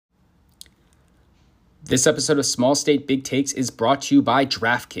This episode of Small State Big Takes is brought to you by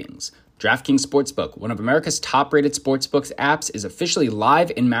DraftKings. DraftKings Sportsbook, one of America's top-rated sportsbooks apps, is officially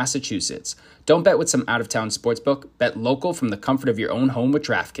live in Massachusetts. Don't bet with some out-of-town sportsbook. Bet local from the comfort of your own home with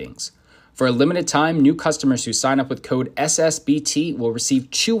DraftKings. For a limited time, new customers who sign up with code SSBT will receive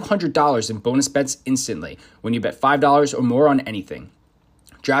 $200 in bonus bets instantly when you bet $5 or more on anything.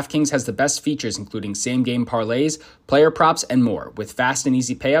 DraftKings has the best features, including same-game parlays, player props, and more, with fast and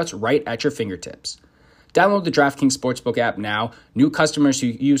easy payouts right at your fingertips. Download the DraftKings Sportsbook app now. New customers who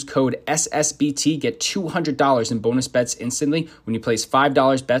use code SSBT get $200 in bonus bets instantly when you place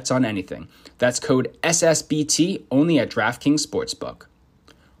 $5 bets on anything. That's code SSBT only at DraftKings Sportsbook.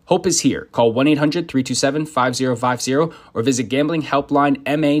 Hope is here. Call 1-800-327-5050 or visit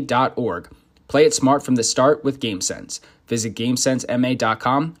gamblinghelplinema.org. Play it smart from the start with GameSense. Visit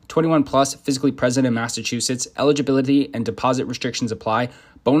GameSenseMA.com. 21 plus, physically present in Massachusetts. Eligibility and deposit restrictions apply.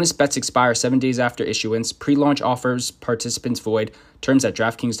 Bonus bets expire 7 days after issuance. Pre-launch offers, participants void. Terms at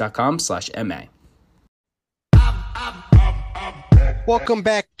DraftKings.com/MA. Welcome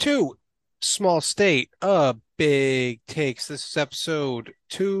back to Small State Big Takes. This is episode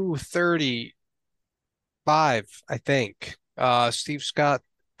 235, I think. Steve Scott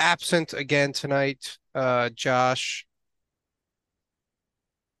absent again tonight. Josh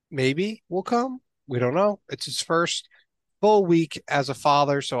maybe will come. We don't know. It's his first full week as a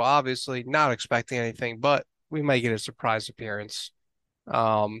father, so obviously not expecting anything, but we might get a surprise appearance.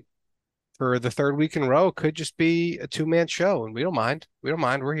 For the third week in a row, could just be a two-man show, and we don't mind. We don't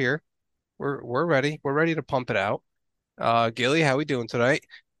mind. We're here. We're ready. We're ready to pump it out. Gilly, how we doing tonight?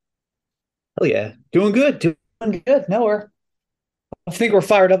 Oh yeah, doing good, doing good. I think we're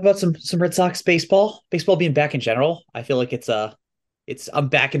fired up about some Red Sox baseball. Baseball being back in general. I feel like I'm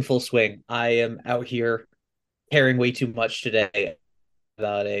back in full swing. I am out here caring way too much today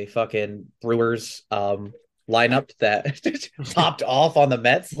about a fucking Brewers lineup that popped off on the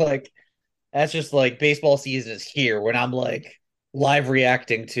Mets. Like, that's just like baseball season is here when I'm like live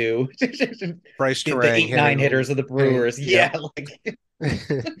reacting to Bryce the Terang 8-9 hitters of the Brewers. Yep. Yeah, like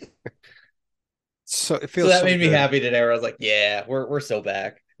So it so feels that so made me good. happy today. Where I was like, yeah, we're so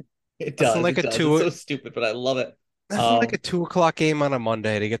back. It Nothing does. like It a does. two It's so stupid, but I love it. nothing like a 2 o'clock game on a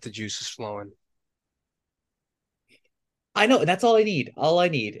Monday to get the juices flowing. I know, and that's all I need. All I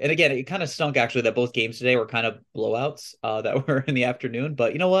need. And again, it kind of stunk actually that both games today were kind of blowouts that were in the afternoon.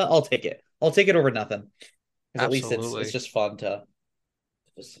 But you know what? I'll take it. I'll take it over nothing. Because at least it's Absolutely. just fun to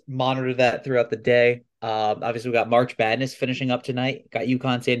just monitor that throughout the day. Obviously, we got March Madness finishing up tonight. Got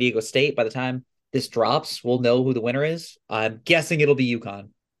UConn, San Diego State. By the time this drops, we'll know who the winner is. I'm guessing it'll be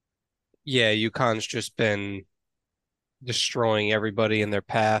UConn. Yeah, UConn's just been destroying everybody in their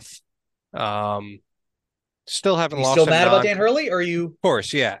path. Um, Still haven't You lost still a mad about non. Dan Of Hurley, or are you?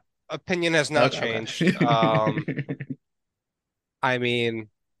 course, yeah. Opinion has not Okay, changed. okay. I mean,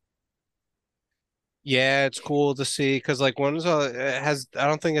 yeah, it's cool to see because like when's it has I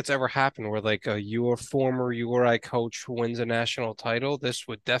don't think it's ever happened where like your former URI coach who wins a national title. This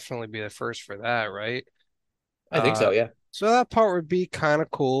would definitely be the first for that, right? I think Uh, so. Yeah. so that part would be kind of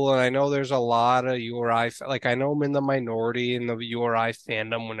cool. And I know there's a lot of URI, like I know I'm in the minority in the URI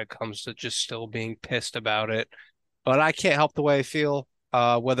fandom when it comes to just still being pissed about it, but I can't help the way I feel,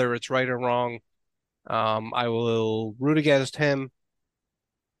 whether it's right or wrong. I will root against him.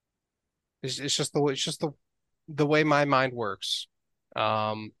 It's just the way my mind works.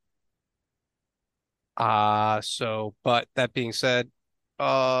 Um, but that being said,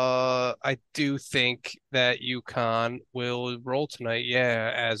 I do think that UConn will roll tonight.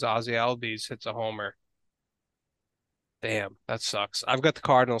 Yeah, as Ozzy Albies hits a homer. Damn, that sucks. I've got the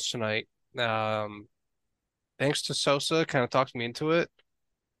Cardinals tonight. Thanks to Sosa, kind of talked me into it.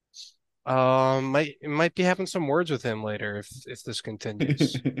 Might be having some words with him later if this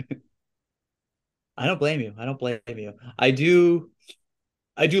continues. I don't blame you. I don't blame you. I do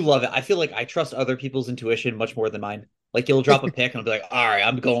love it. I feel like I trust other people's intuition much more than mine. Like you'll drop a pick and I'll be like, all right,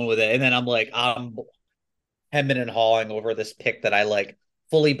 I'm going with it. And then I'm hemming and hawing over this pick that I like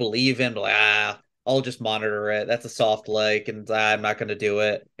fully believe in. But like, I'll just monitor it. That's a soft like, and I'm not gonna do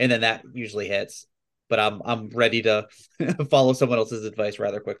it. And then that usually hits. But I'm ready to follow someone else's advice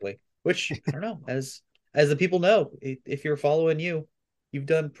rather quickly. Which I don't know, as the people know, if you're following you've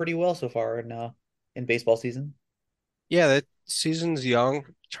done pretty well so far in baseball season. Yeah, that season's young.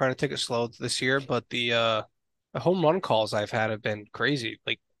 Trying to take it slow this year, but the home run calls I've had have been crazy.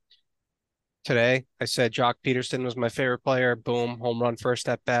 Like today, I said Jock Peterson was my favorite player. Boom, home run first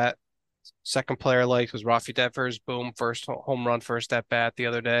at bat. Second player I liked was Rafi Devers. Boom, first home run first at bat the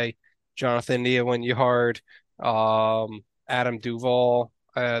other day. Jonathan India went yard. Adam Duvall.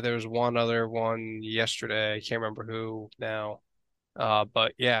 There was one other one yesterday. I can't remember who now.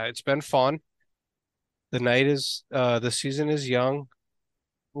 But yeah, it's been fun. The season is young.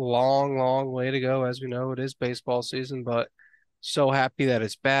 Long, long way to go. As we know, it is baseball season, but so happy that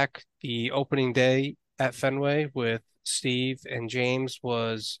it's back. The opening day at Fenway with Steve and James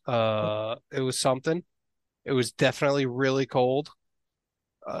was it was something. It was definitely really cold.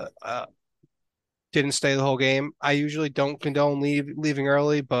 Uh, uh didn't stay the whole game. I usually don't condone leaving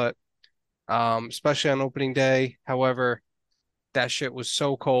early, but especially on opening day. However, that shit was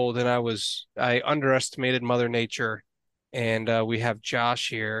so cold, and I underestimated Mother Nature, and we have Josh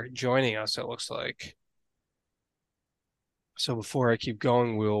here joining us, it looks like. So before I keep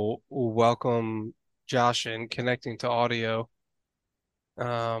going, we'll welcome Josh in, connecting to audio.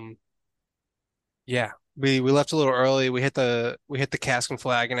 Um, yeah, we left a little early. We hit the cask and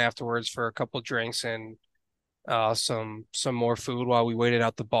flagon afterwards for a couple drinks and some more food while we waited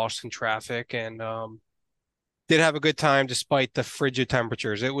out the Boston traffic, and did have a good time despite the frigid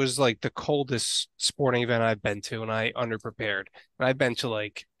temperatures. It was like the coldest sporting event I've been to, and I underprepared. And I've been to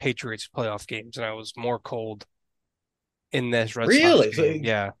like Patriots playoff games, and I was more cold in this Red Sox Really? So, game.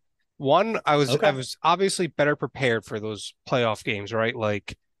 Yeah. One, I okay. was obviously better prepared for those playoff games, right?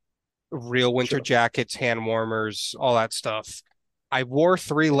 Like real winter Sure. jackets, hand warmers, all that stuff. I wore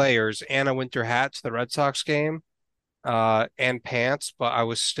three Yeah. layers and a winter hat to the Red Sox game, and pants, but I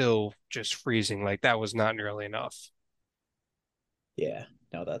was still just freezing. Like that was not nearly enough. Yeah.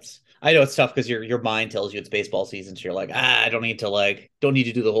 No, I know it's tough because your mind tells you it's baseball season, so you're like, I don't need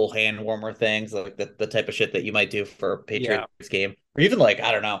to do the whole hand warmer things, like the type of shit that you might do for a Yeah. Patriots game. Or even like,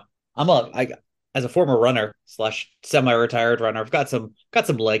 I don't know. I as a former runner slash semi-retired runner, I've got some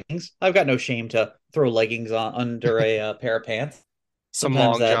leggings. I've got no shame to throw leggings on under a pair of pants. Some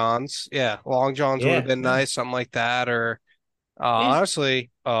Sometimes long that, johns. Yeah, long johns would have yeah, been yeah, nice, something like that. Or yeah, honestly,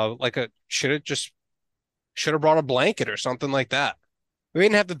 like a should have brought a blanket or something like that. We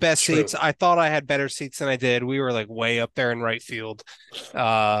didn't have the best seats. true. I thought I had better seats than I did. We were like way up there in right field.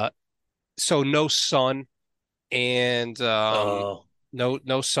 Uh, so no sun and Oh,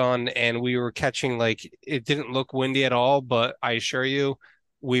 no sun, and we were catching like it didn't look windy at all, but I assure you,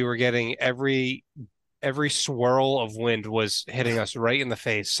 we were getting every swirl of wind was hitting us right in the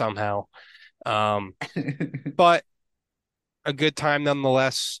face somehow. Um, but a good time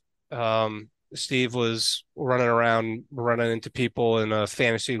nonetheless. Steve was running around, running into people in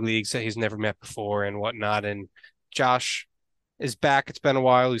fantasy leagues that he's never met before and whatnot. And Josh is back. It's been a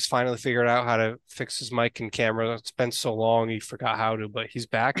while. He's finally figured out how to fix his mic and camera. It's been so long, he forgot how to, but he's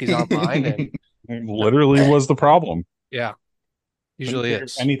back. He's online, and It literally was the problem. yeah, Couldn't usually figure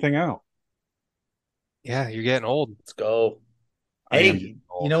is. anything out. Yeah, you're getting old. let's go. I am Hey, getting you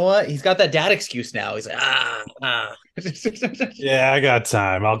old. know what? He's got that dad excuse now. He's like, Yeah, I got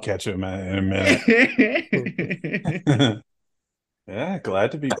time. I'll catch him in a minute. Yeah,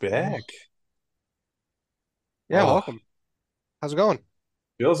 glad to be back. Yeah, Oh, welcome. How's it going?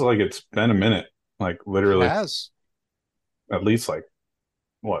 feels like it's been a minute. Like It literally has. at least like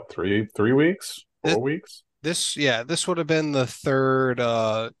what, three weeks? This, 4 weeks? this would have been the third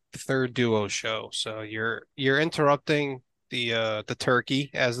duo show. So you're interrupting the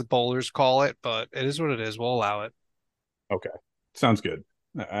turkey, as the bowlers call it, but it is what it is. We'll allow it. Okay. Sounds good.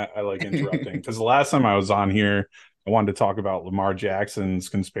 I like interrupting because the last time I was on here, I wanted to talk about Lamar Jackson's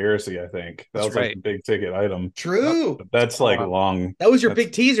conspiracy, I think. That That's was like right. the big ticket item. Yep. True. But It's that's been a like while. long. That was your That's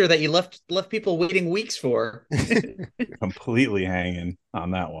big teaser that you left people waiting weeks for. completely hanging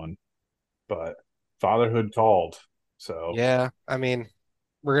on that one. But fatherhood called. So Yeah, I mean,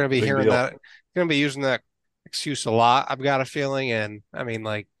 we're gonna be big hearing deal. that, gonna be using that excuse a lot. I've got a feeling, and I mean,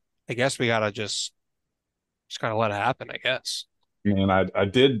 like, I guess we gotta just kind of let it happen, I guess. And I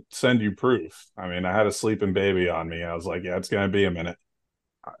did send you proof. I mean, I had a sleeping baby on me. I was like, yeah, it's gonna be a minute.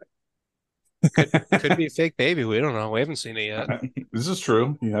 Could be a fake baby. We don't know. We haven't seen it yet. This is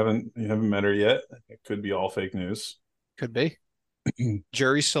true. You haven't met her yet. It could be all fake news. Could be.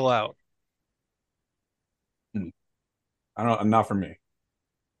 Jury's still out. I don't. Not for me.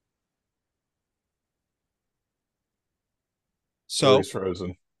 So, Lily's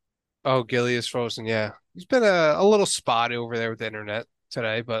frozen. oh, Gilly is frozen. Yeah, he's been a little spotty over there with the internet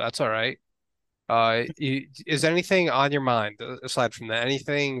today, but that's all right. Is anything on your mind aside from that?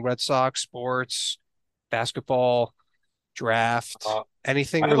 Anything Red Sox, sports, basketball, draft, Uh,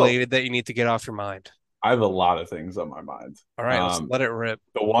 anything I have a related that you need to get off your mind? I have a lot of things on my mind. All right, let's let it rip.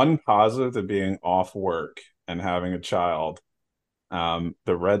 The one positive to being off work and having a child, the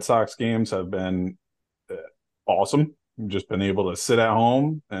Red Sox games have been uh, awesome. I've just been able to sit at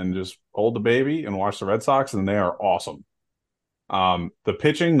home and just hold the baby and watch the Red Sox, and they are awesome. The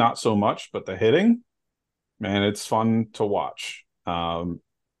pitching, not so much, but the hitting, man, it's fun to watch.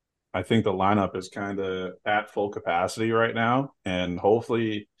 I think the lineup is kind of at full capacity right now, and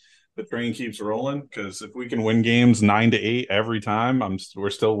hopefully the train keeps rolling. Because if we can win games 9-8 every time, we're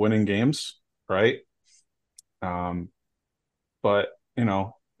still winning games, right? Um, but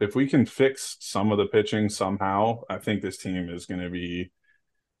if we can fix some of the pitching somehow, I think this team is going to be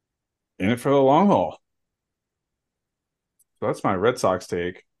in it for the long haul. So that's my Red Sox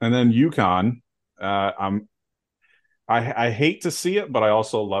take, and then UConn. I hate to see it, but I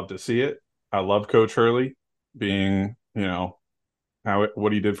also love to see it. I love Coach Hurley being,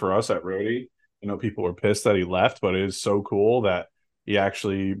 what he did for us at Rhodey. People were pissed that he left, but it is so cool that he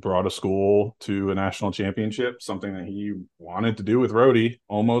actually brought a school to a national championship, something that he wanted to do with Rhodey,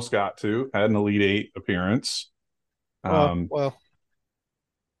 almost got to, had an Elite Eight appearance. Well,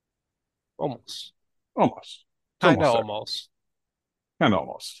 almost. Almost. Kind of almost. Kind of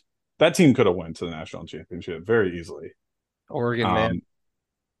almost. That team could have went to the national championship very easily. Oregon, man.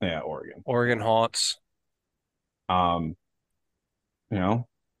 Yeah, Oregon. Oregon haunts. But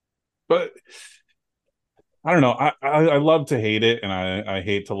I don't know. I love to hate it, and I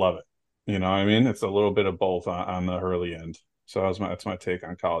hate to love it. You know what I mean? It's a little bit of both on the Hurley end. So that's my take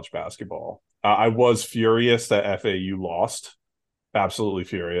on college basketball. I was furious that FAU lost. Absolutely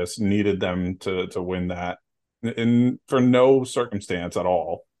furious. Needed them to win that, and for no circumstance at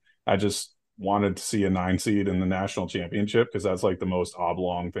all. I just wanted to see a 9 seed in the national championship because that's like the most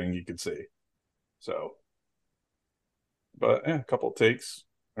oblong thing you could see. So, but a couple of takes.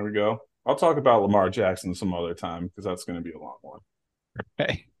 There we go. I'll talk about Lamar Jackson some other time because that's going to be a long one.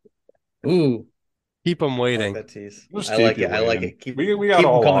 Okay. Ooh. Keep them waiting. I like that tease. I like it. I like it. We got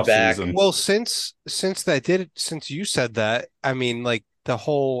all coming off back. season. Well, since you said that, I mean, like that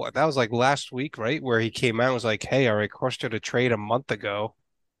was like last week, right? Where he came out and was like, "Hey, I requested a trade a month ago,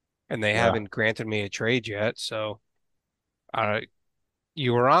 and they haven't granted me a trade yet." So,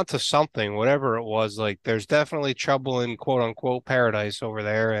 you were onto something, whatever it was. Like, there's definitely trouble in quote unquote paradise over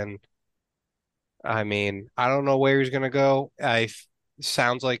there, and I mean, I don't know where he's gonna go.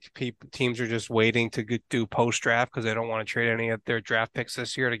 Sounds like teams are just waiting to do post draft because they don't want to trade any of their draft picks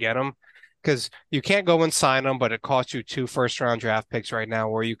this year to get them. Because you can't go and sign them, but it costs you 2 first-round draft picks right now,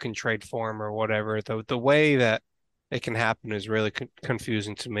 where you can trade for them or whatever. The way that it can happen is really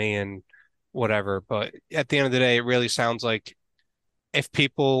confusing to me and whatever. But at the end of the day, it really sounds like if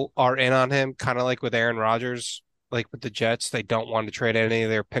people are in on him, kind of like with Aaron Rodgers, like with the Jets, they don't want to trade any of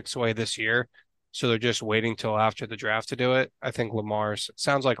their picks away this year. So they're just waiting till after the draft to do it. I think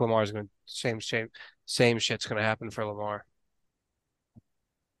sounds like Lamar's going to same shit's going to happen for Lamar.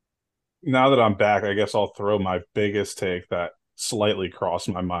 Now that I'm back, I guess I'll throw my biggest take that slightly crossed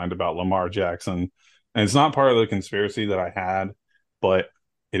my mind about Lamar Jackson. And it's not part of the conspiracy that I had, but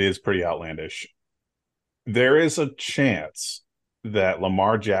it is pretty outlandish. There is a chance that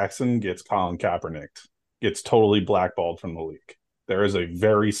Lamar Jackson gets Colin Kaepernick, gets totally blackballed from the league. There is a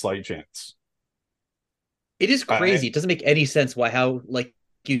very slight chance. It is crazy. It doesn't make any sense how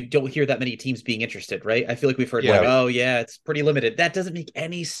you don't hear that many teams being interested, right? I feel like we've heard oh yeah, it's pretty limited. That doesn't make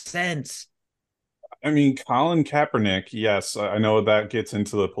any sense. I mean, Colin Kaepernick, yes, I know that gets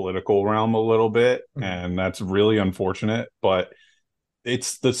into the political realm a little bit, and that's really unfortunate, but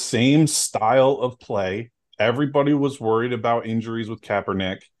it's the same style of play. Everybody was worried about injuries with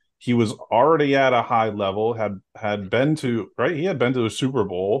Kaepernick. He was already at a high level, had been to, right? He had been to a Super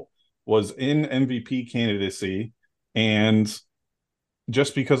Bowl, was in MVP candidacy, and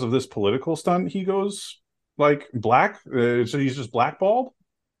just because of this political stunt, he goes like black. So he's just blackballed.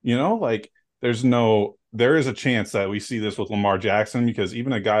 There is a chance that we see this with Lamar Jackson, because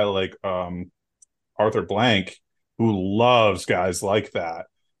even a guy like Arthur Blank, who loves guys like that,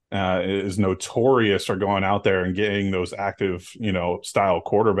 is notorious for going out there and getting those active, style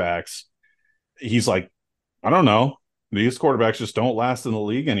quarterbacks. He's like, I don't know. These quarterbacks just don't last in the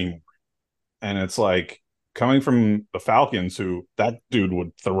league anymore. And it's like, coming from the Falcons, who that dude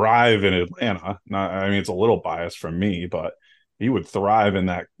would thrive in Atlanta. I mean, it's a little biased from me, but he would thrive in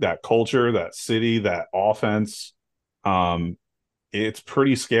that culture, that city, that offense. It's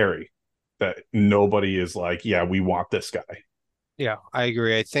pretty scary that nobody is like, yeah, we want this guy. Yeah, I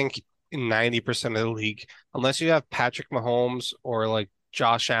agree. I think in 90% of the league, unless you have Patrick Mahomes or like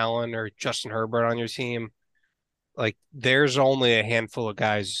Josh Allen or Justin Herbert on your team, like there's only a handful of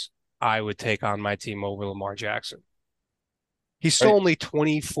guys I would take on my team over Lamar Jackson. He's still only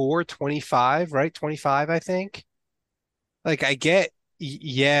 24, 25, right? 25, I think. Like, I get,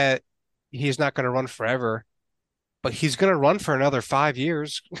 yeah, he's not going to run forever, but he's going to run for another 5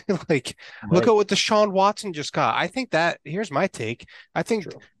 years. Like, look Right. at what Deshaun Watson just got. I think that here's my take. I think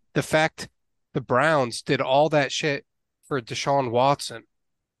True. the fact the Browns did all that shit for Deshaun Watson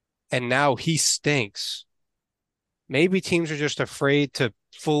and now he stinks. Maybe teams are just afraid to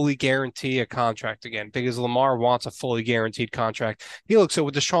fully guarantee a contract again because Lamar wants a fully guaranteed contract. He looks at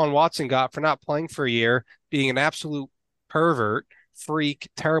what Deshaun Watson got for not playing for a year, being an absolute pervert, freak,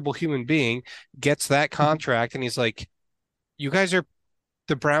 terrible human being, gets that contract, and he's like, you guys are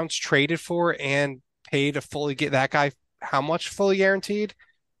the Browns traded for and paid to fully get that guy how much fully guaranteed?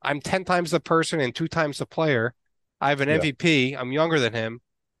 I'm 10 times the person and 2 times the player. I have an Yeah. MVP. I'm younger than him.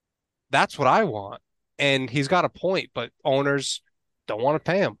 That's what I want. And he's got a point, but owners don't want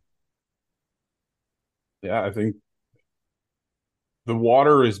to pay him. Yeah, I think the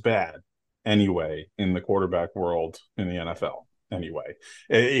water is bad anyway in the quarterback world in the NFL. Anyway,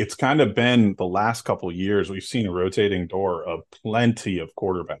 it's kind of been the last couple of years we've seen a rotating door of plenty of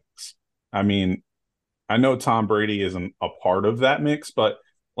quarterbacks. I mean, I know Tom Brady isn't a part of that mix, but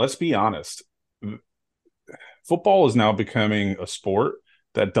let's be honest. Football is now becoming a sport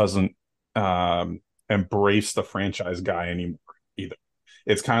that doesn't embrace the franchise guy anymore either.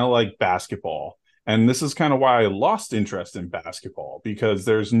 It's kind of like basketball. And this is kind of why I lost interest in basketball because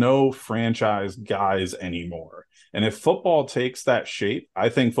there's no franchise guys anymore. And if football takes that shape, I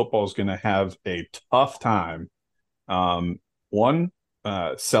think football is going to have a tough time. One,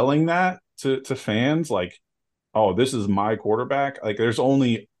 selling that to fans like, oh, this is my quarterback. Like, there's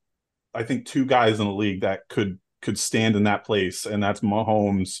only, I think, two guys in the league that could stand in that place, and that's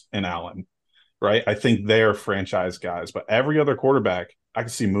Mahomes and Allen, right? I think they're franchise guys, but every other quarterback I can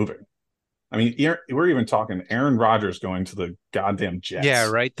see moving. I mean, we're even talking Aaron Rodgers going to the goddamn Yeah,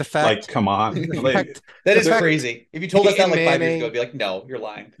 Jets. right. The Like, fact, come on. the Like, fact, That the is fact crazy. If you told us that Peyton like 5 years ago, Manning, I'd be like, no, you're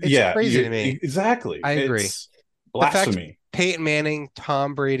lying. it's yeah, crazy to me. exactly. I agree. It's The fact blasphemy. Peyton Manning,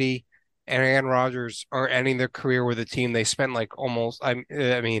 Tom Brady, and Aaron Rodgers are ending their career with a team they spent like almost, I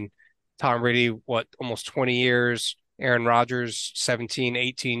mean, Tom Brady, what, almost 20 years, Aaron Rodgers, 17,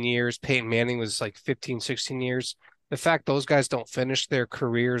 18 years, Peyton Manning was like 15, 16 years. The fact those guys don't finish their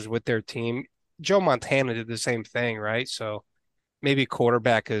careers with their team, Joe Montana did the same thing, right? So maybe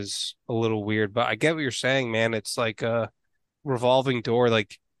quarterback is a little weird, but I get what you're saying, man. It's like a revolving door.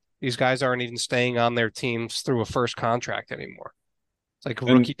 Like these guys aren't even staying on their teams through a first contract anymore. It's like a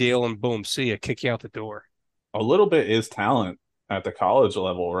And rookie deal and boom, see ya, kick you out the door. a little bit is talent at the college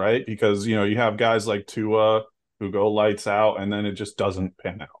level, right? Because, you have guys like Tua who go lights out and then it just doesn't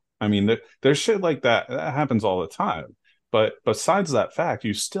pan out. I mean, there's shit like that. That happens all the time. But besides that fact,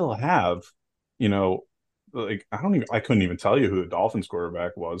 you still have, you know, like I couldn't even tell you who the Dolphins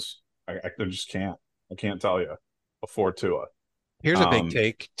quarterback was. I just can't. I can't tell you before Tua. Here's a big Um,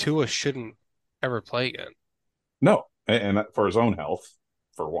 take. Tua shouldn't ever play again. no, and for his own health,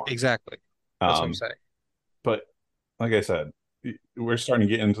 for one. Exactly. That's what I'm Um, saying. but like I said, we're starting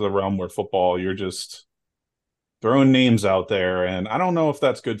to get into the realm where football, you're just throwing names out there, and I don't know if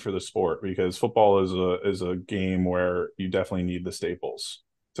that's good for the sport because football is a game where you definitely need the staples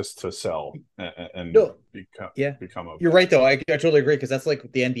just to sell and No, yeah, become a you're right though. I totally agree because that's like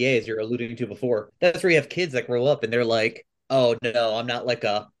the NBA, as you're alluding to before. That's where you have kids that grow up and they're like, "Oh no, I'm not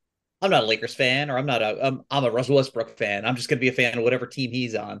a Lakers fan, or I'm a Russell Westbrook fan. I'm just gonna be a fan of whatever team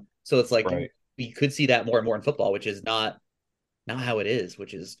he's on." So it's like right. we could see that more and more in football, which is not how it is,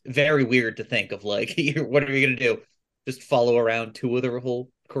 which is very weird to think of. Like, what are you gonna do? Just follow around Tua their whole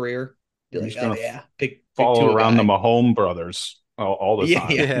career? Be You're like, just oh gonna yeah, big follow Tua around the guy. Mahomes brothers all the Yeah,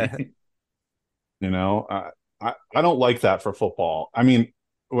 time. yeah. Yeah. I don't like that for football. I mean,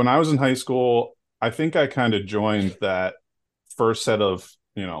 when I was in high school, I think I kind of joined that first set of,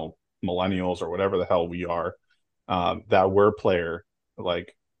 millennials or whatever the hell we are, that were player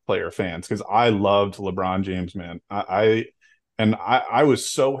fans because I loved LeBron James, man. I was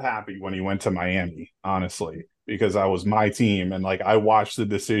so happy when he went to Miami, honestly, because I was my team and like I watched the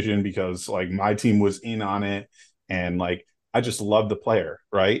decision because like my team was in on it and like I just loved the player,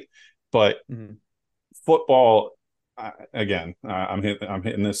 right? But Mhm. football, again, I'm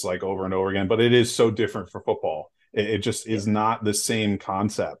hitting this like over and over again, but it is so different for football. It just Yeah. is not the same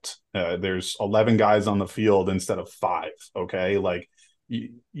concept. There's 11 guys on the field instead of five. Okay, like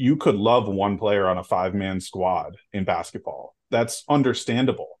you could love one player on a five-man squad in basketball. That's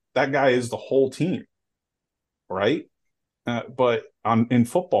understandable. That guy is the whole team, right? But in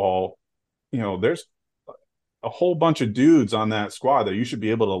football, there's a whole bunch of dudes on that squad that you should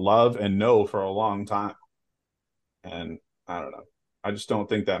be able to love and know for a long time. And I don't know. I just don't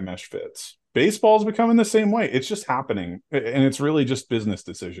think that mesh fits. Baseball's becoming the same way. It's just happening. And it's really just business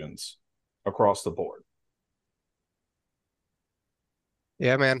decisions across the board.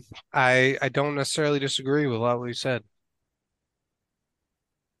 Yeah, man. I don't necessarily disagree with a lot of what you said.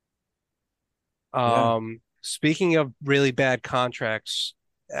 Yeah, Speaking of really bad contracts,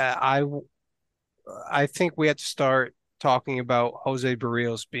 I think we have to start talking about Jose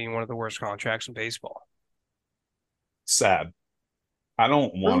Barrios being one of the worst contracts in baseball. sad. I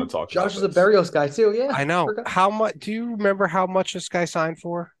don't want to True. talk about Josh is a this. Barrios guy too. Yeah, I know. forgot. How much do you remember how much this guy signed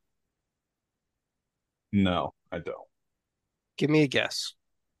for? No, I don't. Give me a guess.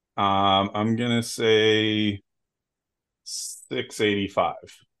 I'm gonna say 685.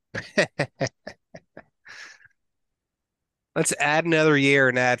 Let's add another year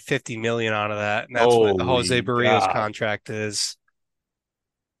and add 50 million onto that. And that's what the Jose Holy Barrios God, contract is.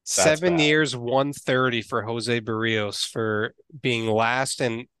 that's 7 bad. years, 130 for Jose Barrios for being last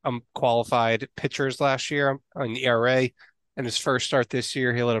in qualified pitchers last year on the ERA. And his first start this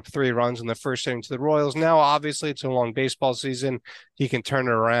year, he let up 3 runs in the first inning to the Royals. Now, obviously, it's a long baseball season. He can turn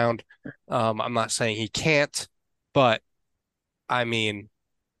it around. I'm not saying he can't, but I mean,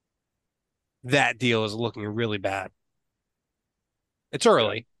 that deal is looking really bad. It's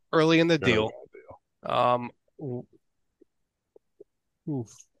Yeah, early in the very deal. bad deal. Um, oof.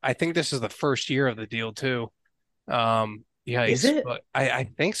 I think this is the first year of the deal too. Is Yikes, it? but I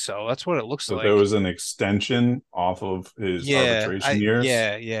think so. That's what it looks So there like. was an extension off of his Yeah, arbitration years.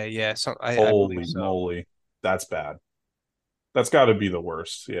 yeah. So I believe Holy so. moly, that's bad. That's got to be the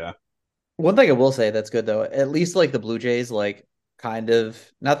worst. Yeah. One thing I will say that's good though, at least like the Blue Jays, like kind of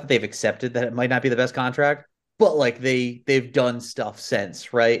not that they've accepted that it might not be the best contract, but like they've done stuff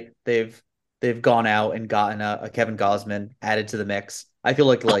since, right? They've gone out and gotten a Kevin Gosman added to the mix. I feel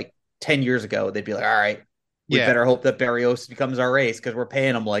like 10 years ago they'd be like, all right, we Yeah, better hope that Barrios becomes our ace because we're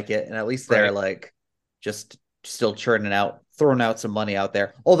paying him like it. And at least they're right. like just still churning out, throwing out some money out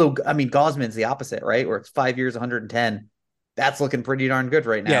there. Although I mean Gosman's the opposite, right? Where it's 5 years, 110. That's looking pretty darn good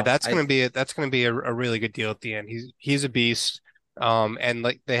right Yeah, now. I that's gonna be a really good deal at the end. He's a beast. And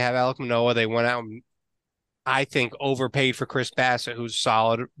like they have Alek Manoah, they went out and I think overpaid for Chris Bassett, who's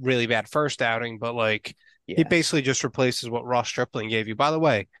solid, really bad first outing, but like he Yeah. basically just replaces what Ross Stripling gave you. By the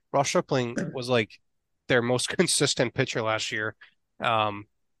way, Ross Stripling was like their most consistent pitcher last year. Um,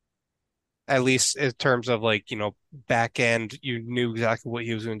 at least in terms of like, back end, you knew exactly what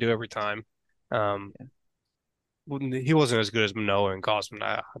he was going to do every time. Um, he wasn't as good as Manoah and Cosman.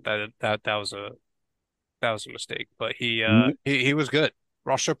 That was a mistake, but N- he was good.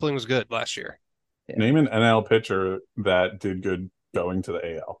 Ross Stripling was good last year Yeah. Name an NL pitcher that did good going to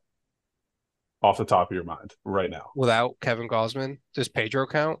the AL off the top of your mind right now. without Kevin Gausman. Does Pedro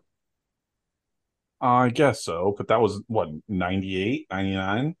count? I guess so, but that was what, 98,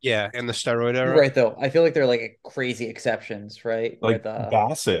 99. Yeah, in the steroid You're era. right though. I feel like they're like crazy exceptions, right? Where Like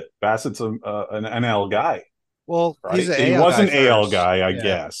the Bassett's an NL guy, Well, he's right? an He AL was guy an AL first. guy, I Yeah.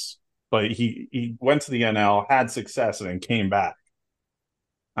 guess, but he went to the NL, had success, and then came back.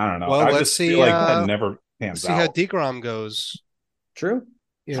 I don't know. Well, I just feel like that never let's pans see how out. DeGrom goes, true.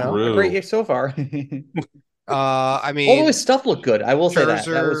 you know. A great True. year so far. I Although mean, his stuff looked good, I will say that.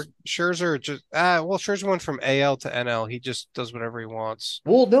 That was Scherzer just well, Scherzer went from AL to NL. He just does whatever he wants.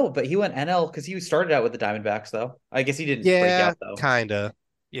 well, no, but he went NL because he started out with the Diamondbacks though. I guess he didn't break Yeah, out though. kinda.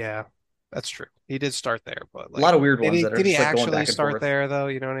 Yeah, that's true. He did start there, but A lot like, of weird ones that are did he just like going actually back and start forth. there though?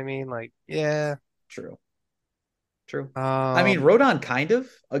 You know what I mean? Like, yeah. True. True. I mean, Um, Rodon kind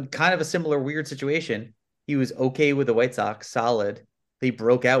of a similar weird situation. He was okay with the White Sox, solid. They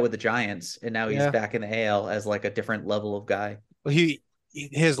broke out with the Giants, and now he's yeah. back in the AL as like a different level of guy. Well,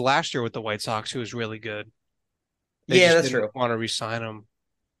 his last year with the White Sox, he was really good. They Yeah, just that's didn't true. want to re-sign him.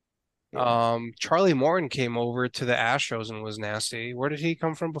 Yeah. Charlie Morton came over to the Astros and was nasty. Where did he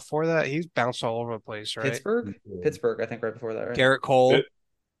come from before that? He's bounced all over the place, right? Pittsburgh? Pittsburgh, I think right before that, right? Garrett Cole, It,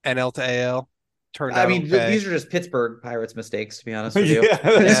 NL to AL, turned I out mean, okay. these are just Pittsburgh Pirates mistakes, to be honest with you. yeah,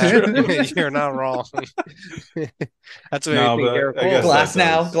 that's Yeah, true. you're not wrong. That's what made me No, think but Garrett I Cole. guess that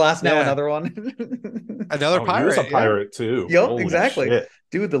does. Glass now, Yeah, another one. another Oh, he was a pirate. Yeah. pirate too. Yep, Holy exactly. shit.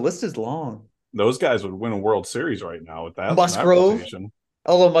 Dude, the list is long. Those guys would win a World Series right now with that Musgrove, rotation.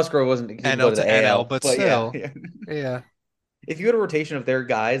 although Musgrove didn't go NL to to the NL, AL, but but yeah, still, yeah. yeah. If you had a rotation of their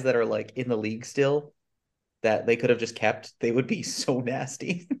guys that are like in the league still, that they could have just kept, they would be so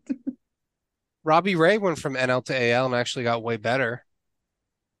nasty. Robbie Ray went from NL to AL and actually got way better.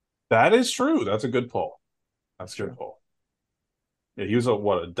 That is true. That's a good pull. That's That's a good true. pull. Yeah, he was a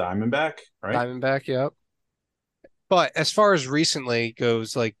Diamondback, right? Diamondback, yep. But as far as recently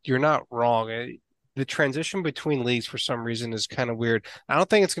goes, like you're not wrong. The transition between leagues for some reason is kind of weird. I don't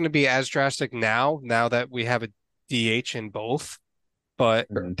think it's going to be as drastic now that we have a DH in both, but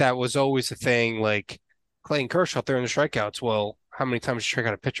Mhm. that was always the thing. Like Clayton Kershaw throwing the strikeouts. Well, how many times you strike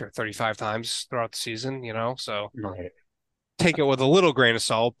out a pitcher? 35 times throughout the season, So Right. take it with a little grain of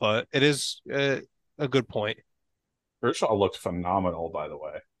salt, but it is a good point. Kershaw looked phenomenal, by the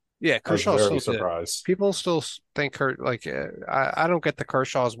way. Yeah, I was Kershaw very still did. surprised. People still think I don't get the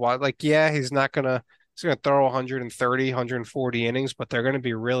Kershaw's why. Like, yeah, he's gonna throw 130, 140 innings, but they're gonna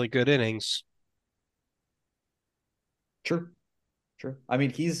be really good innings. True. True. I mean,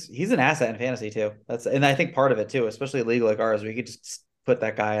 he's an asset in fantasy too. And I think part of it too, especially a league like ours, we could just put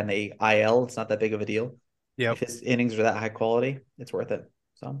that guy on the IL. It's not that big of a deal. Yep. If his innings are that high quality, it's worth it.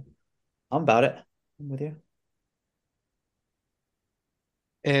 So I'm about it. I'm with you.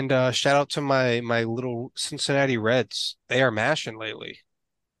 And shout out to my little Cincinnati Reds. They are mashing lately.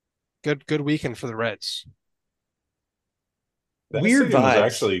 Good weekend for the Reds. That Weird stadium was vibes.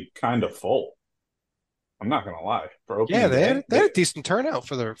 actually kind of full. I'm not gonna lie. For Yeah, opening day, they had a decent turnout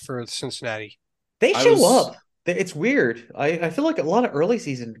for Cincinnati. They I show was up. It's weird. I feel like a lot of early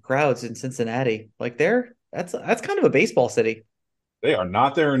season crowds in Cincinnati. Like that's kind of a baseball city. they are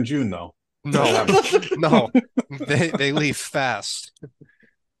not there in June though. No, no, they leave fast.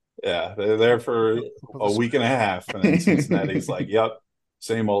 Yeah, they're there for a week and a half, and then Cincinnati's like, "Yep,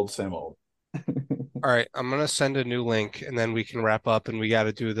 same old, same old." All right, I'm gonna send a new link and then we can wrap up and we got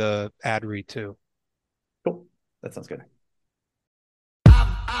to do the ad read too. Cool. That sounds good.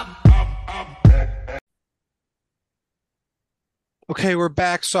 Okay, we're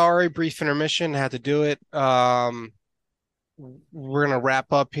back. Sorry, brief intermission, had to do it. We're gonna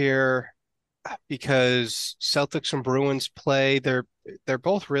wrap up here because Celtics and Bruins play. They're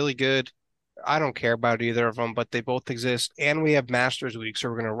both really good. I don't care about either of them, but they both exist, and we have Masters Week, so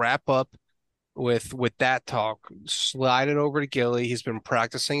we're gonna wrap up with that talk. Slide it over to Gilly. He's been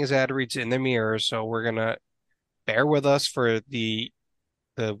practicing his ad reads in the mirror, so we're gonna bear with us for the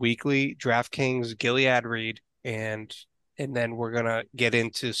weekly DraftKings Gilly ad read, and then we're gonna get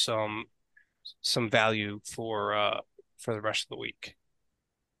into some value for the rest of the week.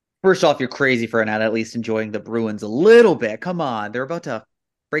 First off, you're crazy for not at least enjoying the Bruins a little bit. Come on, they're about to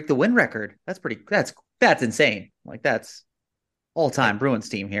break the win record. That's insane. Like that's all-time Bruins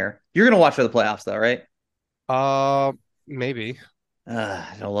team here. You're gonna watch for the playoffs though, right? Maybe.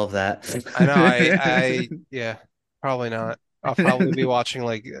 I don't love that. I know. Yeah, probably not. I'll probably be watching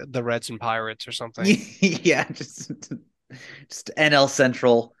like the Reds and Pirates or something. Yeah, just NL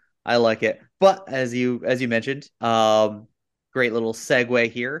Central. I like it. But as you mentioned, great little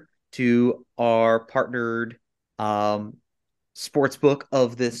segue here to our partnered sports book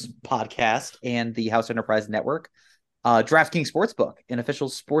of this podcast and the House Enterprise Network. DraftKings Sportsbook, an official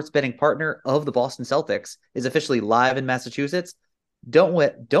sports betting partner of the Boston Celtics, is officially live in Massachusetts.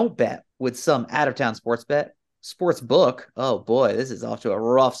 Don't bet with some out-of-town sports book. Oh boy, this is off to a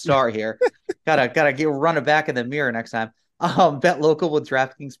rough start here. gotta get run it back in the mirror next time. Bet local with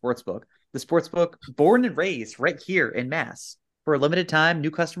DraftKings Sportsbook, the sportsbook born and raised right here in Mass. For a limited time, new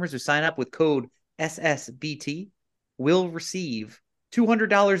customers who sign up with code SSBT will receive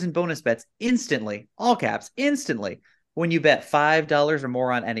 $200 in bonus bets instantly, all caps, instantly, when you bet $5 or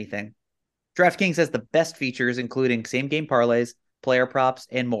more on anything. DraftKings has the best features, including same-game parlays, player props,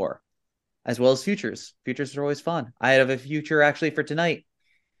 and more, as well as futures. Futures are always fun. I have a future actually for tonight.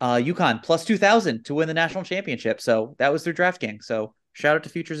 UConn plus 2,000 to win the national championship. So that was through DraftKings. So shout out to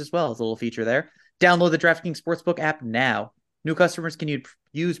futures as well. It's a little feature there. Download the DraftKings Sportsbook app now. New customers can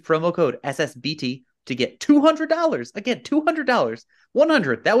use promo code SSBT to get $200. Again, $200.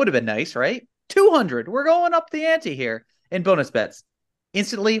 100. That would have been nice, right? 200. We're going up the ante here in bonus bets.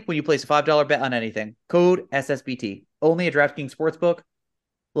 Instantly when you place a $5 bet on anything. Code SSBT. Only at DraftKings Sportsbook.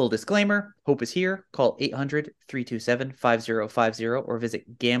 Little disclaimer, Hope is here. Call 800-327-5050 or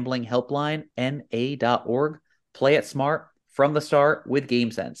visit gamblinghelplinena.org. Play it smart from the start with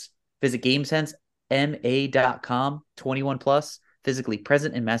GameSense. Visit GameSenseNA.com. 21 plus, physically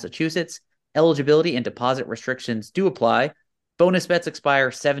present in Massachusetts. Eligibility and deposit restrictions do apply. Bonus bets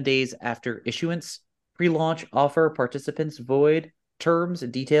expire 7 days after issuance. Pre-launch offer participants void. Terms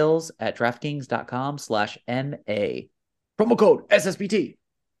and details at DraftKings.com/NA. Promo code SSBT.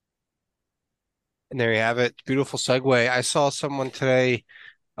 And there you have it. Beautiful segue. I saw someone today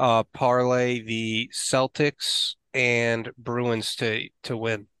parlay the Celtics and Bruins to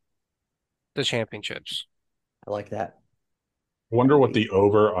win the championships. I like that. Wonder what the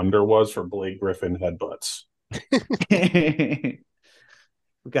over/under was for Blake Griffin headbutts. we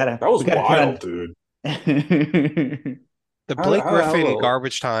gotta. That was we gotta wild, dude. The Blake Griffin How-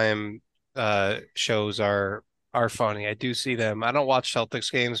 garbage time shows are funny. I do see them. I don't watch Celtics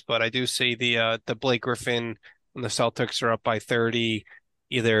games, but I do see the Blake Griffin when the Celtics are up by 30,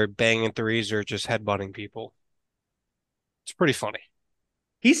 either banging threes or just headbutting people. It's pretty funny.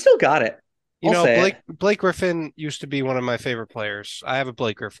 He's still got it. You I'll know, say it. Blake Griffin used to be one of my favorite players. I have a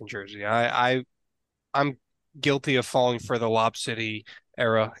Blake Griffin jersey. I'm guilty of falling for the Lob City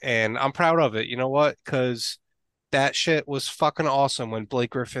era, and I'm proud of it. You know what? Because that shit was fucking awesome when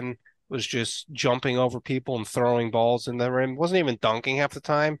Blake Griffin was just jumping over people and throwing balls in the rim. Wasn't even dunking half the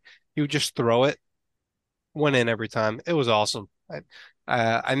time. He would just throw it, went in every time. It was awesome.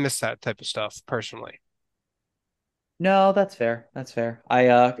 I miss that type of stuff personally. No, that's fair. That's fair.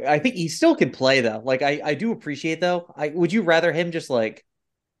 I think he still can play though. Like I do appreciate though. I would you rather him just like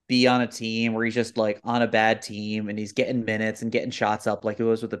be on a team where he's just like on a bad team and he's getting minutes and getting shots up like it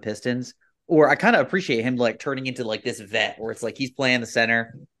was with the Pistons? Or I kind of appreciate him like turning into like this vet where it's like he's playing the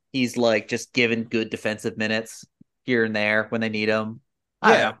center. He's like just giving good defensive minutes here and there when they need him. I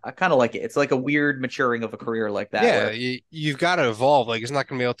don't Yeah, know. I kind of like it. It's like a weird maturing of a career like that yeah. where You've got to evolve. Like he's not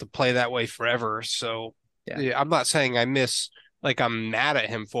going to be able to play that way forever. So yeah. yeah, I'm not saying I miss like I'm mad at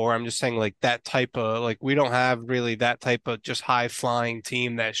him for. I'm just saying like that type of like we don't have really that type of just high flying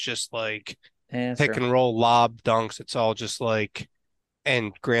team that's just like Yeah, that's pick true. and roll lob dunks. It's all just like,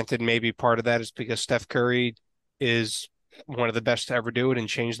 and granted, maybe part of that is because Steph Curry is one of the best to ever do it and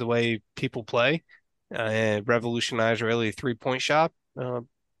change the way people play, and revolutionize really three-point shot.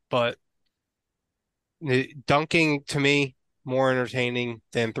 But dunking to me more entertaining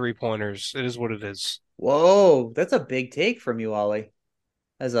than three pointers. It is what it is. Whoa, that's a big take from you, Ollie,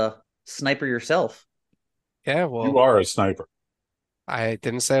 as a sniper yourself. Yeah, You well, are a sniper. I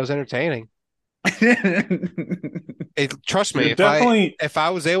didn't say it was entertaining. Trust me, You're definitely. if I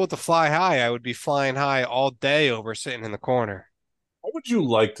was able to fly high, I would be flying high all day over sitting in the corner. How would you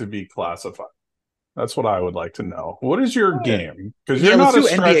like to be classified? That's what I would like to know. What is your game? Because Yeah, you're let's not a do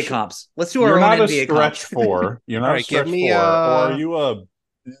NBA stretch. comps. Let's do our You're own not a NBA stretch comps. four. You're All not a right, stretch four. Or are you a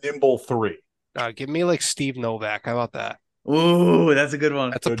nimble three? give me like Steve Novak. How about that? Ooh, that's a good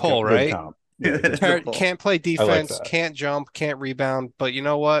one. That's a pull, Good right? comp. Yeah, good That's a comp. pull. Can't play I like defense, that. can't jump, can't rebound, but you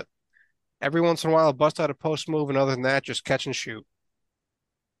know what? Every once in a while, I'll bust out a post move, and other than that, just catch and shoot.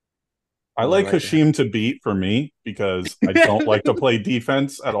 I Ooh, I like like that. Hashim to beat for me because I don't like to play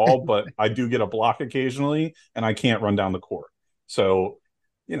defense at all, but I do get a block occasionally and I can't run down the court. So,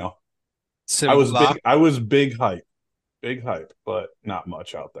 you know, Simula. I was big hype, but not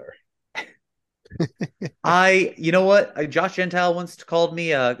much out there. You know what? Josh Gentile once called me.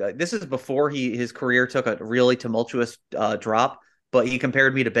 This is before his career took a really tumultuous drop, but he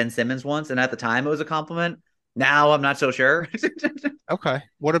compared me to Ben Simmons once, and at the time it was a compliment. Now I'm not so sure. Okay.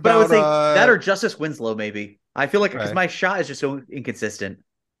 What But I would about say that or Justice Winslow, maybe. I feel like because okay, my shot is just so inconsistent.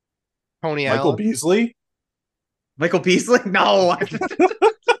 Tony Michael Allen? Beasley? Michael Beasley? No.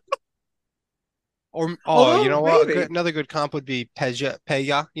 Or you Although, know what? maybe. Another good comp would be Peja.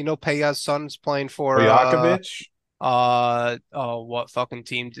 Peja. You know Peja's son's playing for Stojakovic? what fucking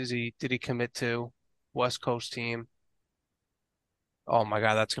team did he commit to? West Coast team. Oh my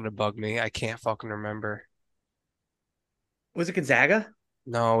God, that's gonna bug me. I can't fucking remember. Was it Gonzaga?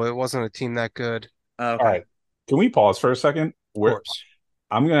 No, it wasn't a team that good. Oh, All okay. right. Can we pause for a second? Of course.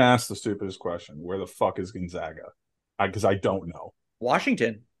 I'm going to ask the stupidest question. Where the fuck is Gonzaga? Because I don't know.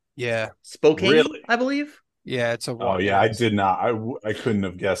 Washington. Yeah. Spokane, Really? I believe. Yeah, it's a Oh what? yeah, I did not. I couldn't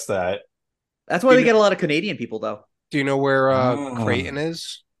have guessed that. That's why they get a lot of Canadian people, though. Do you know where Oh, Creighton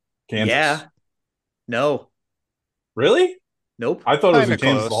is? Kansas. Yeah. No. Really? Nope. I thought it was Kind in of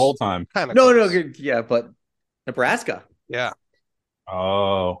Kansas the close. whole time. Kind of No, no, close. yeah, but Nebraska. Yeah.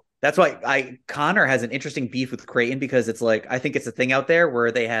 Oh, That's why Connor has an interesting beef with Creighton because it's like I think it's a thing out there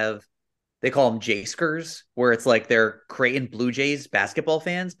where they call them Jayskers, where it's like they're Creighton Blue Jays basketball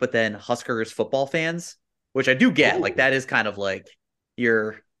fans, but then Huskers football fans, which I do get. Like Ooh. that is kind of like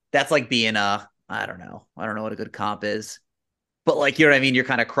that's like being I don't know. I don't know what a good comp is. But like you know what I mean? You're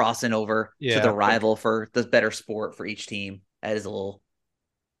kind of crossing over to the Yeah. rival for the better sport for each team. That is a little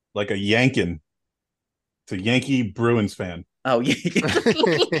like a Yankin. It's a Yankee Bruins fan. oh yeah.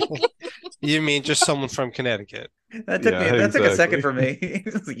 You mean just someone from Connecticut? Yeah, That took a second exactly. for me.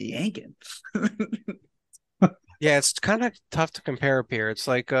 It's like yanking. Yeah, it's kind of tough to compare up here. It's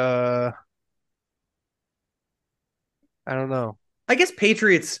like I don't know. I guess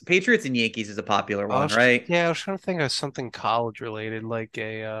Patriots and Yankees is a popular one, right? Yeah, I was trying to think of something college related, like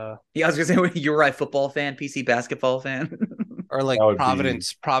a Yeah, I was gonna say you're a football fan, PC basketball fan. or like That would be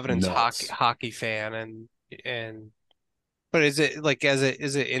Providence nuts. hockey fan and but is it like is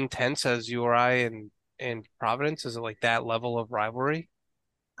it intense as URI and Providence? Is it like that level of rivalry?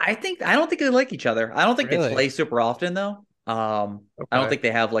 I don't think they like each other. I don't think they Really? play super often though. I don't Okay. think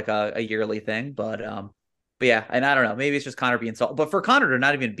they have like a yearly thing, but yeah, and I don't know. Maybe it's just Connor being salt. But for Connor to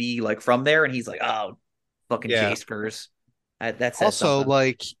not even be like from there, and he's like, oh, fucking Yeah. Jayskers. That says Also, something.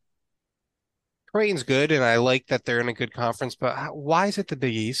 like Creighton's good, and I like that they're in a good conference. But why is it the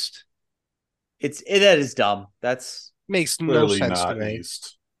Big East? That is dumb. That's Makes no Clearly sense to not me.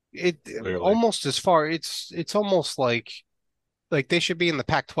 East. It Clearly. almost as far. It's almost like they should be in the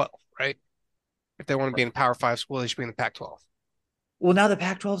Pac-12, right? If they want to be in a Power Five school, they should be in the Pac-12. well, now the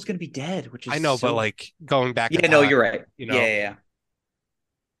Pac-12 is going to be dead, which I is know, but so. like going back in Yeah, no, time, you're right. you Yeah, know, yeah, yeah.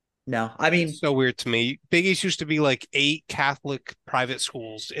 No, I it's mean, so weird to me. Big East used to be like 8 Catholic private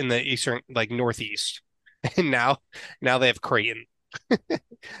schools in the eastern, like Northeast, and now they have Creighton.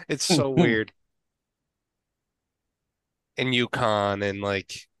 It's so weird. And UConn and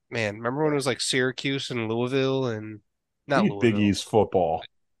like, man, remember when it was like Syracuse and Louisville and not Big Louisville. East football.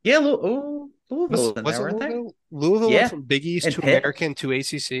 yeah, Louisville was in Was there, it weren't they? Louisville? Louisville went Yeah, from Big East and to Pitt. American to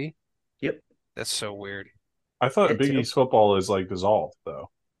ACC. Yep, That's so weird. I thought Pitt Big too. East football is like dissolved though.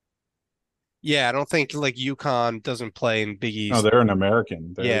 Yeah, I don't think like UConn doesn't play in Big No, East. they're an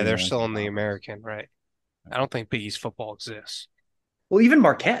American. They're Yeah, the they're still American in the Conference. American, right? I don't think Big East football exists. Well, even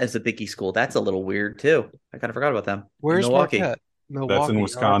Marquette is a Big East school. That's a little weird too. I kind of forgot about them in Where's Milwaukee Marquette? That's in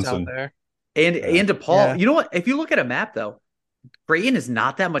Milwaukee. Oh, it's out Wisconsin. there. and Yeah. DePaul. You know what? If you look at a map though, Creighton is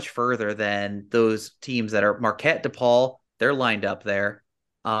not that much further than those teams that are Marquette, DePaul. They're lined up there.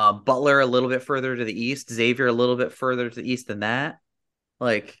 Butler a little bit further to the east. Xavier a little bit further to the east than that.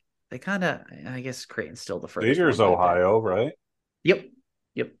 Like they kind of. I guess Creighton's still the furthest one Xavier's by a bit. Ohio, right? Yep,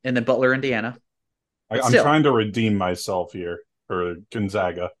 yep. And then Butler, Indiana. But I'm still, trying to redeem myself here for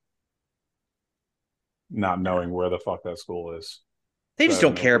Gonzaga, not knowing where the fuck that school is. they just Driving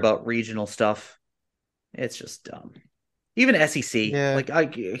don't me care over. about regional stuff. It's just dumb. Even SEC, Yeah. like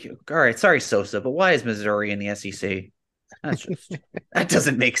all right, sorry Sosa, but why is Missouri in the SEC? That's just that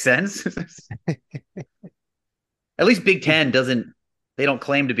doesn't make sense. At least Big Ten doesn't. They don't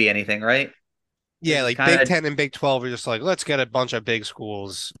claim to be anything, right? They're Yeah, just like Big kind Ten and Big 12 are just like, let's get a bunch of big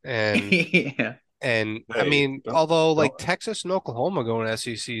schools. of And yeah. I Hey, mean, although like don't Texas and Oklahoma going to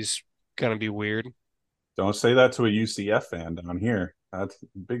SEC is gonna be weird. don't say that to a UCF fan down here. That's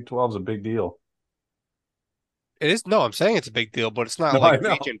Big 12's a big deal. It is no, I'm saying it's a big deal, but it's not No, like I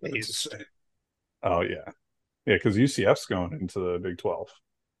know. region I'm just based. saying. Oh yeah, because UCF's going into the Big 12.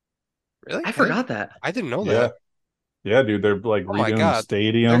 Really? I forgot that. I didn't know Yeah, that. yeah, dude. They're like Oh my redoing the God.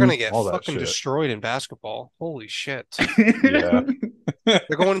 They're stadium, gonna get all that fucking shit. destroyed in basketball. Holy shit. Yeah.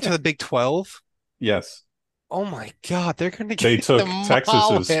 They're going into the Big 12? Yes, Oh my God, they're gonna they get took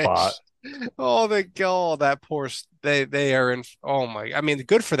Texas's spot. demolished. Oh, they go. That poor. They are in. Oh my. I mean,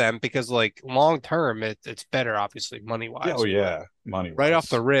 good for them because like long term, it's better, obviously, money Yeah, oh wise. yeah, money Right off wise.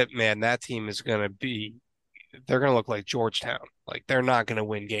 the rip, man, that team is gonna be. They're gonna look like Georgetown. Like they're not gonna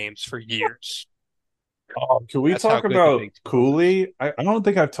win games for years. Can we That's how talk good the about Big 12 is. Cooley? I don't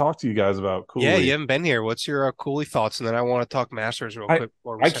think I've talked to you guys about Yeah, you Cooley. haven't been here. What's your Cooley thoughts? And then I want to talk Masters real I quick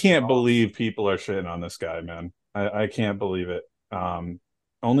before we I send it can't off. believe people are shitting on this guy, man. I can't believe it.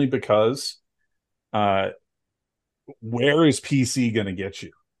 Only because uh where is PC gonna get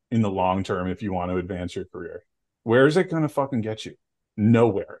you in the long term if you want to advance your career? Where is it gonna fucking get you?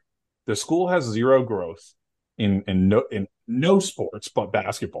 Nowhere. The school has zero growth in no sports but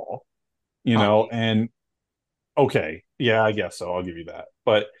basketball, Hockey. and okay, yeah, I guess so. I'll give you that.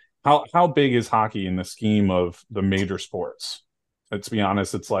 But how big is hockey in the scheme of the major sports? Let's be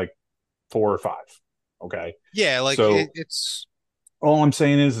honest, it's like four or five. Okay. Yeah, like So it's. all I'm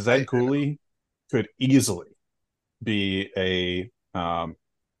saying is I Ed know. Cooley could easily be a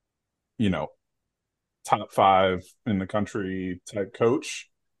you know, top five in the country type coach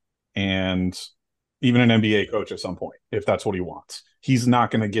and even an NBA coach at some point, if that's what he wants. He's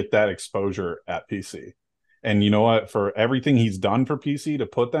not going to get that exposure at PC. And you know what? For everything he's done for PC to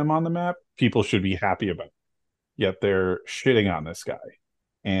put them on the map, people should be happy about it. Yet they're shitting on this guy.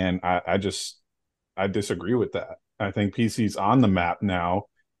 And I disagree with that. I think PC's on the map now.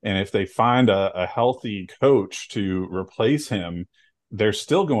 And if they find a healthy coach to replace him, they're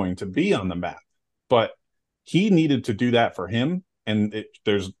still going to be on the map. But he needed to do that for him. And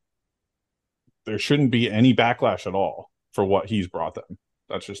there shouldn't be any backlash at all for what he's brought them.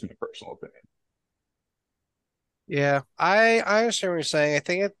 That's just my personal opinion. Yeah, I understand what you're saying.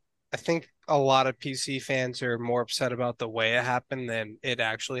 I think a lot of PC fans are more upset about the way it happened than it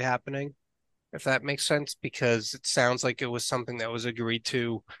actually happening, if that makes sense, because it sounds like it was something that was agreed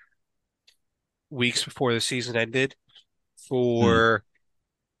to weeks before the season ended Hmm. for,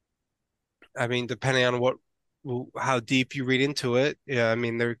 I mean, depending on how deep you read into it, yeah, I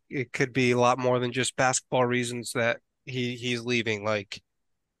mean, it could be a lot more than just basketball reasons that he's leaving. Like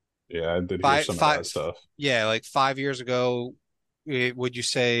Yeah, I did hear five some of that five stuff. yeah, like 5 years ago, would you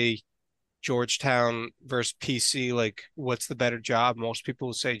say Georgetown versus PC, like what's the better job? Most people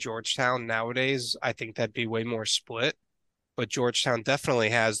would say Georgetown nowadays. I think that'd be way more split, but Georgetown definitely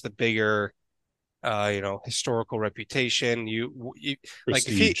has the bigger, historical reputation. You like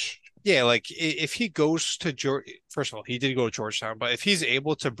if he, Prestige. yeah, like if he goes to George, first of all, he did go to Georgetown, but if he's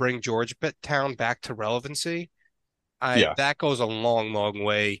able to bring Georgetown back to relevancy, I Yeah. that goes a long, long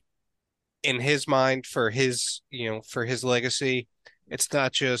way in his mind for his legacy. It's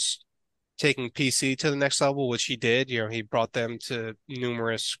not just taking PC to the next level, which he did. He brought them to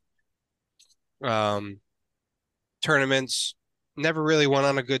numerous um, tournaments. Never really went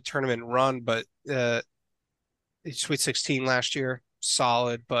on a good tournament run, but Sweet 16 last year,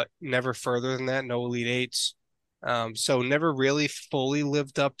 solid, but never further than that. No Elite Eights. So never really fully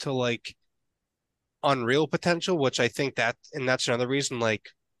lived up to like unreal potential, which I think and that's another reason. Like,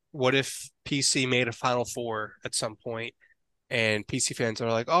 what if PC made a Final Four at some point? And PC fans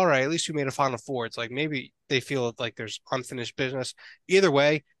are like, all right, at least you made a Final Four. It's like maybe they feel like there's unfinished business. Either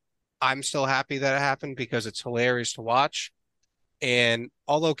way, I'm still happy that it happened because it's hilarious to watch. And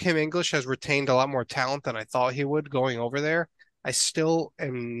although Kim English has retained a lot more talent than I thought he would going over there, I still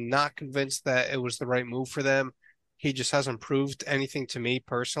am not convinced that it was the right move for them. He just hasn't proved anything to me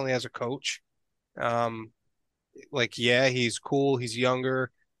personally as a coach. Um, like, yeah, he's cool. He's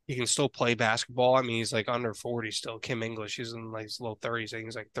younger. He can still play basketball. I mean, he's like under 40 still. Kim English, he's in like his low 30s. I think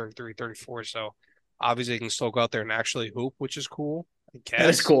he's like 33, 34. So obviously he can still go out there and actually hoop, which is cool, I That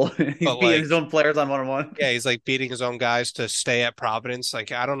is guess. cool. He's But beating like, his own players on 1-on-1. yeah, he's like beating his own guys to stay at Providence.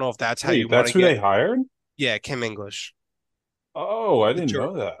 Like, I don't know if that's how you Wait, want that's to who get. they hired? Yeah, Kim English. Oh, I The didn't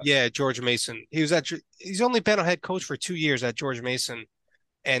know that. Yeah, George Mason. He's only been a head coach for 2 years at George Mason.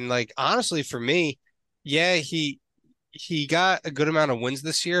 And like honestly, for me, yeah, he got a good amount of wins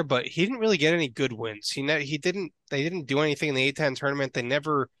this year, but he didn't really get any good wins. He didn't they didn't do anything in the A10 tournament. They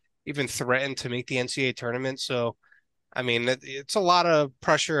never even threatened to make the NCAA tournament. So I mean, it's a lot of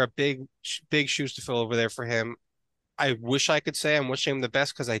pressure, a big shoes to fill over there for him. I wish I could say I'm wishing him the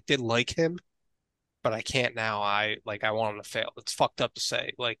best because I did like him, but I can't now. I want him to fail. It's fucked up to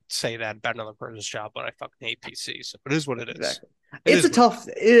say that about another person's job, but I fucking hate PC. So it is what it is. Exactly. It is what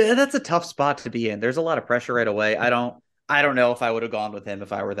That's a tough spot to be in. There's a lot of pressure right away. I don't know if I would have gone with him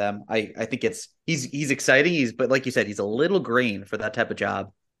if I were them. I think he's exciting. But like you said, he's a little green for that type of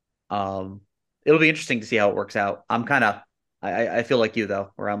job. Um, it'll be interesting to see how it works out. I feel like you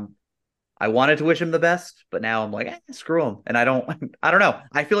though, where I wanted to wish him the best, but now I'm like, screw him. And I don't I don't know.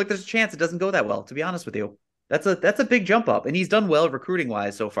 I feel like there's a chance it doesn't go that well, to be honest with you. That's a big jump up. And he's done well recruiting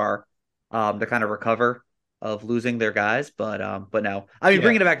wise so far, to kind of recover of losing their guys. But no. I mean, Yeah.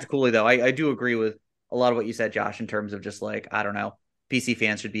 bringing it back to Cooley though, I do agree with a lot of what you said, Josh, in terms of just like, I don't know, PC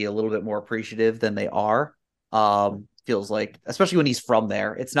fans should be a little bit more appreciative than they are. Feels like, especially when he's from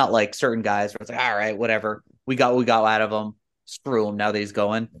there, it's not like certain guys where it's like, all right, whatever, we got what we got out of him. Screw him now that he's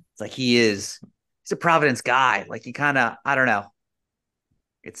going. It's like he's a Providence guy. Like he kind of, I don't know.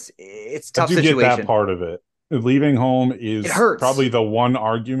 It's a I tough do get that situation. part of it. Leaving home It is hurts. probably the one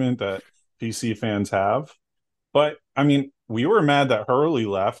argument that PC fans have. But I mean, we were mad that Hurley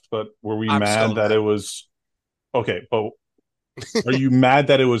left, but were we I'm still mad that mad. it was okay? But are you mad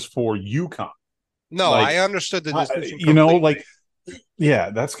that it was for UConn? No, I Like, understood the decision you know, completely, like, yeah,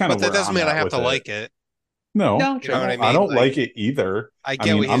 that's kind but of that where doesn't I'm mean I at have with to it. like it. No, No, You know what I I mean? don't Like, like it either. I I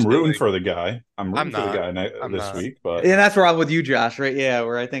get mean, what I'm he's rooting doing. for the guy. I'm I'm rooting for the not. guy I'm this not. week, but and that's where I'm with you, Josh. Right? Yeah,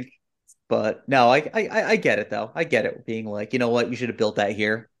 where I think. But no, I get it though. I get it being like, you know what, you should have built that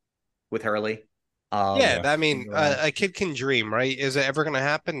here with Hurley. Yeah, yeah, I mean, Uh, a kid can dream, right? Is it ever going to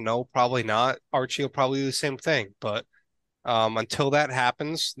happen? No, probably not. Archie will probably do the same thing, but until that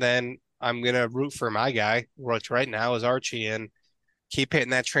happens, then I'm gonna root for my guy, which right now is Archie, and keep hitting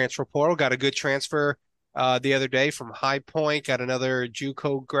that transfer portal. Got a good transfer the other day from High Point. Got another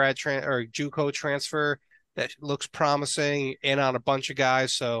JUCO transfer that looks promising, in on a bunch of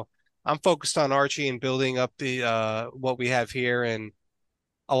guys. So I'm focused on Archie and building up the what we have here, and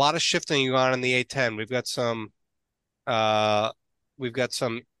a lot of shifting going on in the A10. Uh we've got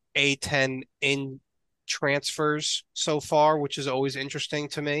some A10 in transfers so far, which is always interesting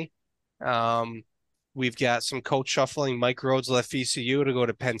to me. Um, we've got some coach shuffling. Mike Rhodes left VCU to go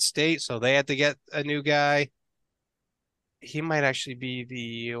to Penn State, so they had to get a new guy. He might actually be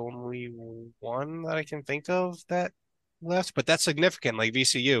the only one that I can think of that left, but that's significant. Like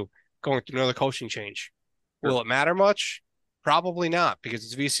VCU going through another coaching change. Will it matter much? Probably not, because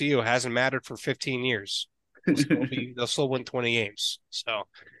it's VCU. It hasn't mattered for 15 years. They'll still win 20 games. So,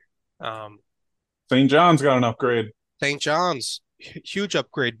 um, St. John's got an upgrade. St. John's, huge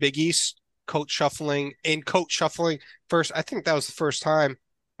upgrade. Big East coach shuffling. First, I think that was the first time,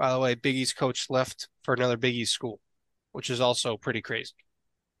 By the way, Big East coach left for another Big East school, which is also pretty crazy.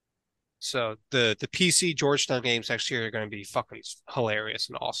 So the PC Georgetown games next year are going to be fucking hilarious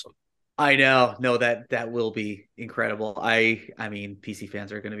and awesome. I know. No, that will be incredible. I mean, PC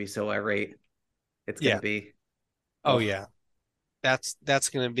fans are going to be so irate. It's going Yeah. to be. Oh yeah. That's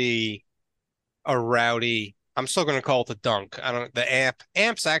going to be a rowdy. I'm still going to call it the dunk. I don't the amp.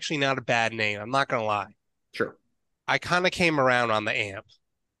 Amp's actually not a bad name. I'm not going to lie. True. I kind of came around on the amp.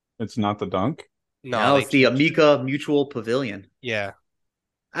 It's not the dunk. No, No, they it's the changed it. Amica Mutual Pavilion. Yeah.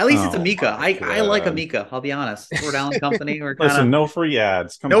 At least it's Oh Amica. my I like God. Amica. I'll be honest. Rhode Island company. We're kind Listen, of no free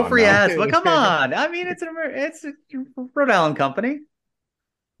ads. Come no on free now. ads, but come on. I mean, it's a Rhode Island company.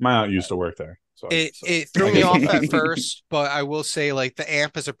 My aunt used to work there. So It I threw me get off that. at first, but I will say like the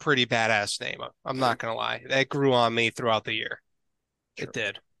amp is a pretty badass name. I'm not gonna lie. That grew on me throughout the year. It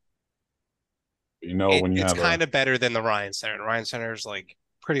did. You know, when you It's have a kind of better than the Ryan Center. The Ryan Center is like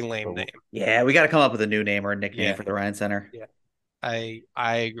pretty lame name. Yeah, we got to come up with a new name or a nickname Yeah. for the Ryan Center. Yeah. I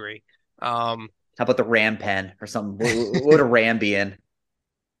agree. How about the Ram Pen or something? What would a Ram be in?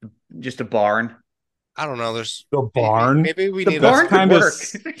 Just a barn. I don't know. There's the barn. maybe we The need barn a could kind of work.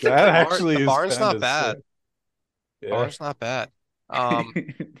 that actually the is barn's kind not of bad. sick. Yeah. Barn's not bad.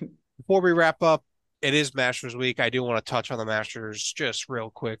 Before we wrap up, it is Masters week. I do want to touch on the Masters just real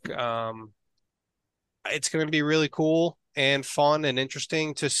quick. It's going to be really cool and fun and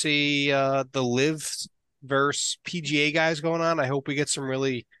interesting to see the Live versus PGA guys going on. I hope we get some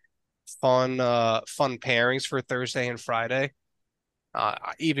really fun pairings for Thursday and Friday.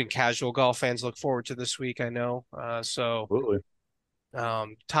 Even casual golf fans look forward to this week, I know. Absolutely.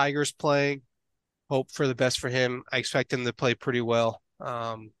 Tiger's playing. Hope for the best for him. I expect him to play pretty well.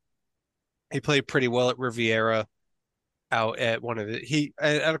 He played pretty well at Riviera out at one of the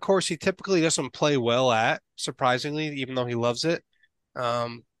and of course he typically doesn't play well at, surprisingly, even though he loves it.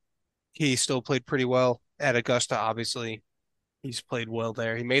 He still played pretty well at Augusta, obviously. He's played well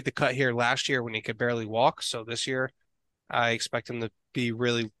there. He made the cut here last year when he could barely walk, so this year I expect him to be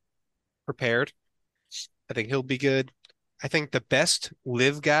really prepared. I think he'll be good. I think the best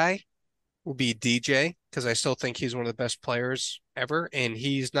live guy will be DJ because I still think he's one of the best players ever. And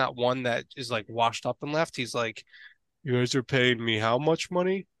he's not one that is like washed up and left. He's like, you guys are paying me how much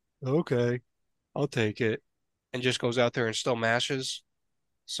money? Okay, I'll take it. And just goes out there and still mashes.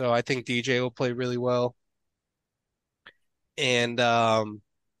 So I think DJ will play really well. And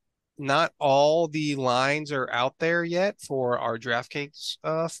not all the lines are out there yet for our DraftKings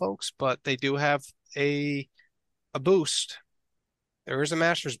folks, but they do have a boost. There is a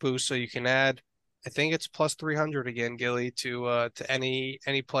Masters boost, so you can add. I think it's plus 300 again, Gilly, to any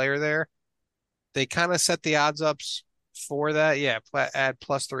player there. They kind of set the odds ups for that. Yeah, add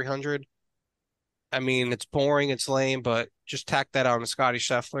plus 300. I mean, it's boring, it's lame, but just tack that on to Scotty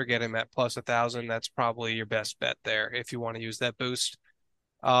Scheffler, get him at plus 1,000. That's probably your best bet there if you want to use that boost.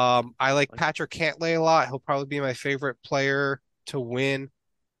 I like Patrick Cantlay a lot. He'll probably be my favorite player to win.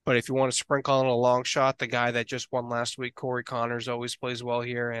 But if you want to sprinkle on a long shot, the guy that just won last week, Corey Connors, always plays well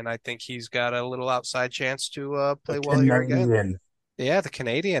here, and I think he's got a little outside chance to play well here again. Yeah, the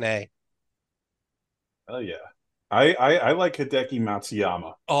Canadian, eh? Oh yeah. I like Hideki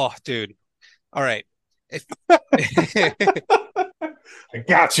Matsuyama. Oh, dude. All right. I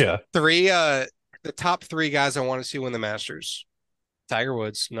gotcha. The top three guys I want to see win the Masters. Tiger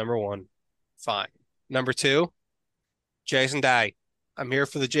Woods, number one. Fine. Number two, Jason Day. I'm here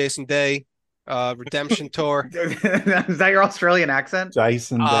for the Jason Day redemption tour. Is that your Australian accent?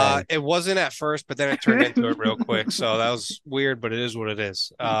 Jason Day. It wasn't at first, but then it turned into it real quick. So that was weird, but it is what it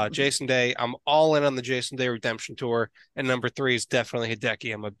is. Jason Day, I'm all in on the Jason Day redemption tour. And number three is definitely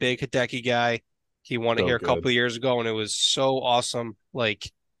Hideki. I'm a big Hideki guy. He won it here a couple of years ago, and it was so awesome.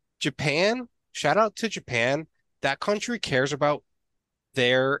 Like Japan, shout out to Japan. That country cares about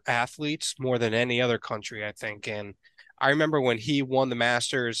their athletes more than any other country, I think. And I remember when he won the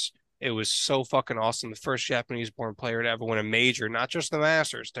Masters, it was so fucking awesome. The first Japanese-born player to ever win a major, not just the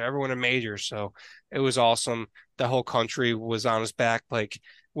Masters, to ever win a major. So it was awesome. The whole country was on his back. Like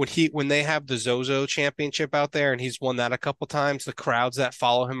when they have the Zozo Championship out there, and he's won that a couple times, the crowds that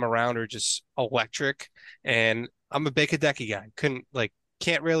follow him around are just electric. And I'm a big Hideki guy.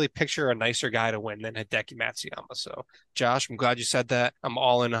 Can't really picture a nicer guy to win than Hideki Matsuyama. So, Josh, I'm glad you said that. I'm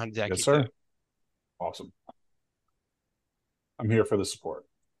all in on Hideki. Yes, sir. Awesome. I'm here for the support.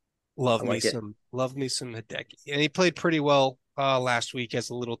 Love me some Hideki. And he played pretty well last week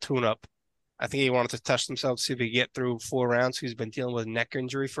as a little tune-up. I think he wanted to test himself, see if he could get through 4 rounds. He's been dealing with a neck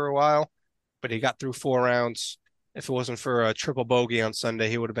injury for a while, but he got through 4 rounds. If it wasn't for a triple bogey on Sunday,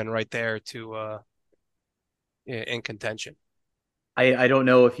 he would have been right there to in contention. I don't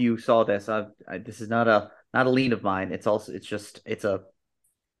know if you saw this. This is not a lean of mine. It's a.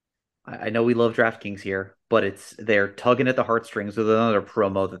 I know we love DraftKings here, but they're tugging at the heartstrings with another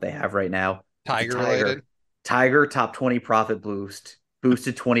promo that they have right now. It's a Tiger related. Tiger top 20 profit boosted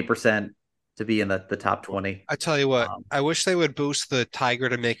 20% to be in the top 20. I tell you what, Um, I wish they would boost the Tiger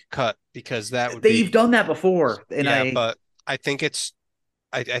to make a cut because that would they've be, done that before, and yeah, but I think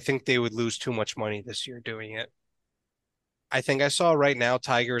I think they would lose too much money this year doing it. I think I saw right now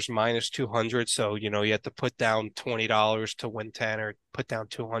Tiger's minus 200. So, you have to put down $20 to win 10 or put down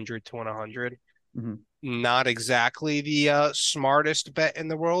 200 to win 100. Mhm. Not exactly the smartest bet in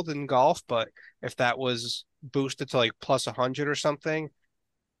the world in golf, but if that was boosted to like plus 100 or something,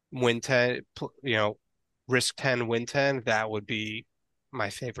 win 10, risk 10, win 10, that would be my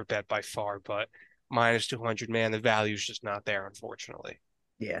favorite bet by far. But minus 200, man, the value's just not there, unfortunately.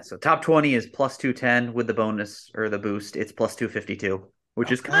 Yeah, so top 20 is plus 210 with the bonus or the boost. It's plus 252,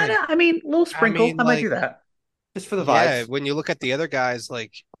 which is kind Okay. of, I mean, a little I sprinkle. mean, I might like, do that just for the yeah, vibes. when you look at the other guys,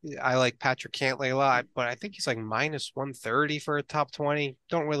 like I like Patrick Cantlay a lot, but I think he's like minus 130 for a top 20.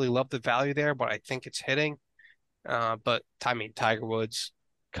 Don't really love the value there, but I think it's hitting. But I mean, Tiger Woods,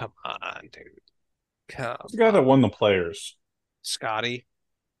 come on, dude. Come It's the guy that on. won the Players. Scotty.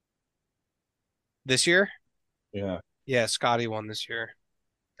 This year? Yeah. Yeah, Scotty won this year.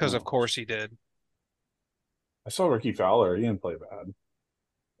 Because of Oh, course he did. I saw Ricky Fowler. He didn't play bad.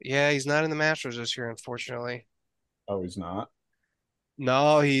 Yeah, he's not in the Masters this year, unfortunately. Oh, he's not.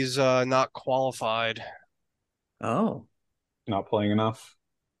 No, he's not qualified. Oh, Not playing enough.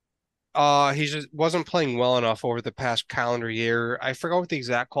 He just wasn't playing well enough over the past calendar year. I forgot what the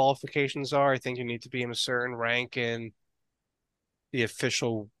exact qualifications are. I think you need to be in a certain rank in the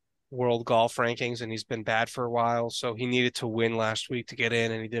official world golf rankings, and he's been bad for a while. So he needed to win last week to get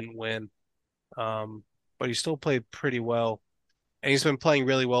in, and he didn't win. But he still played pretty well, and he's been playing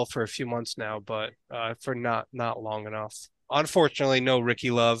really well for a few months now, but for not long enough. Unfortunately, no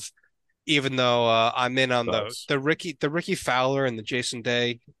Ricky Love. Even though I'm in on the Sucks. the Ricky Fowler and the Jason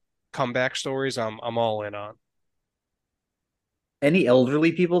Day comeback stories, I'm all in on. any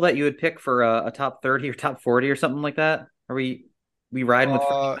elderly people that you would pick for a top 30 or top 40 or something like that? Are we riding with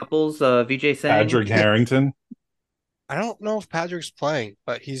Freddie Uh, Couples, VJ Sang? Patrick Harrington. I don't know if Patrick's playing,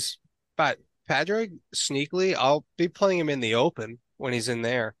 but Patrick sneakily, I'll be playing him in the Open when he's in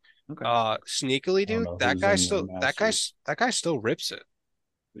there. Okay. Sneakily, I don't dude, know who's in the Masters. that guy still rips it.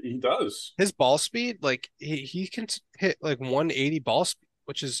 He does. His ball speed, like he can hit like 180 ball speed,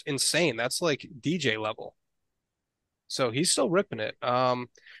 which is insane. That's like DJ level. So he's still ripping it.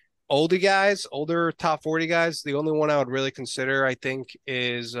 Older top 40 guys, the only one I would really consider, I think,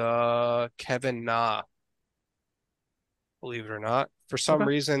 is Kevin Na, believe it or not. For some Okay.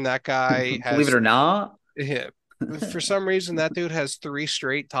 reason, that guy Believe it has or not. yeah, for some reason that dude has three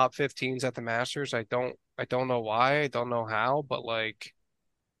straight top 15s at the Masters. I don't know why, I don't know how, but like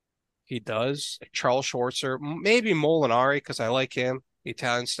he does. Like Charles Schwartzer, maybe Molinari because I like him, the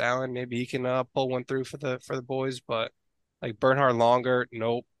Italian stallion. Maybe he can pull one through for the boys, but like Bernhard Longer,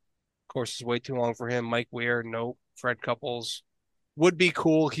 nope. Course is way too long for him. Mike Weir, nope. Fred Couples would be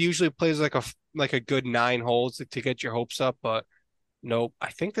cool. He usually plays like a good 9 holes to get your hopes up, but nope. I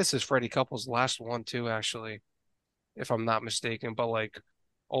think this is Freddie Couples' last one too, actually, if I'm not mistaken. But like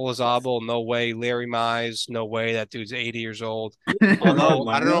Olazabal, no way. Larry Mize, no way. That dude's 80 years old. Bernard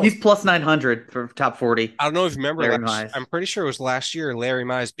Although He's Langer. plus 900 for top 40. I don't know if you remember Larry last. Mize. I'm pretty sure it was last year. Larry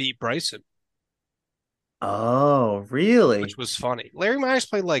Mize beat Bryson, Oh, which really? was funny. Larry Mize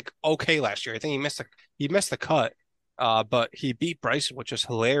played like okay last year. I think he missed the cut. But he beat Bryson, which is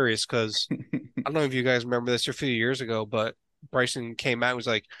hilarious because I don't know if you guys remember this a few years ago, but Bryson came out and was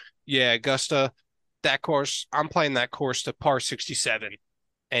like, "Yeah, Augusta, that course, I'm playing that course to par 67."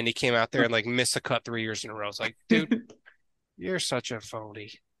 And he came out there and like missed the cut 3 years in a row. It's like, dude, you're such a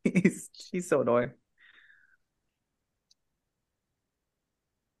phony. He's so annoying.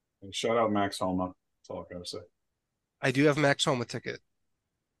 And shout out Max Homa. That's all I gotta say. I do have Max Homa ticket.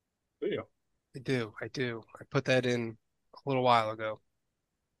 There you go. I do. I do. I put that in a little while ago.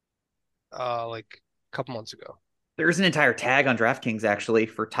 Like a couple months ago. There's an entire tag on DraftKings actually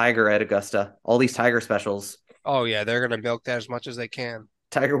for Tiger at Augusta. All these Tiger specials. Oh yeah, they're gonna milk that as much as they can.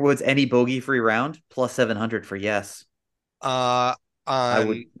 Tiger Woods any bogey free round plus 700 for yes. Uh, I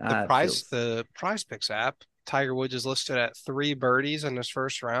would on that feels the Prize Picks app, Tiger Woods is listed at 3 birdies in his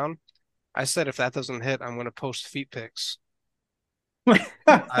first round. I said if that doesn't hit, I'm going to post feet pics.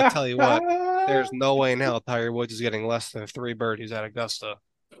 I tell you what, there's no way in hell Tiger Woods is getting less than 3 birdies at Augusta,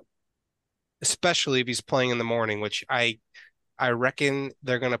 especially if he's playing in the morning, which I reckon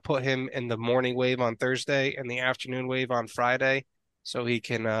they're going to put him in the morning wave on Thursday and the afternoon wave on Friday. so he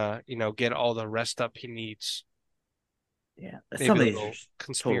can get all the rest up he needs. Yeah, Maybe some a of these are little just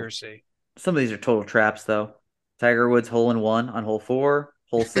total. conspiracy. Some of these are total traps, though. Tiger Woods hole in one on hole 4,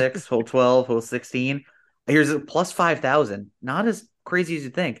 hole 6, hole 12, hole 16. Here's a plus 5,000. Not as crazy as you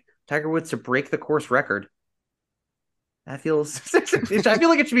think. Tiger Woods to break the course record. That feels. I feel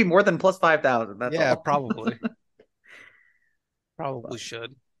like it should be more than plus 5,000. That's Yeah, all. probably. Probably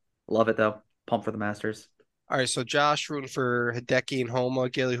should. Love it though. Pump for the Masters. All right, so Josh rooting for Hideki and Homa.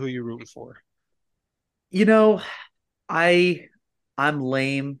 Gilly, who you rooting for? You know, I I'm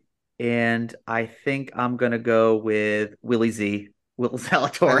lame, and I think I'm gonna go with Willie Z. Will I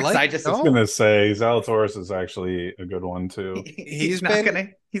Zalatoris. like I just I was no. gonna say Zalatoris is actually a good one too. He's not been gonna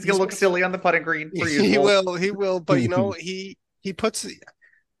he's gonna he's look silly on the putting green per he usual. will, but he puts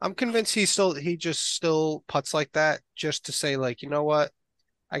I'm convinced he just still puts like that just to say like, you know what?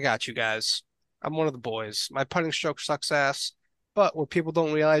 I got you guys. I'm one of the boys. My putting stroke sucks ass. But what people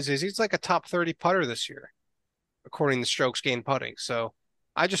don't realize is he's like a top 30 putter this year, according to strokes gained putting. So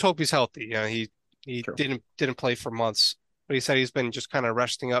I just hope he's healthy. He True. didn't play for months, but he said he's been just kind of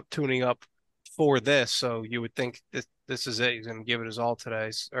resting up, tuning up for this. So you would think this is it. He's going to give it his all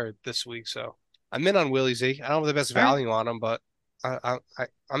today or this week. So I'm in on Willie Z. I don't have the best All right. value on him, but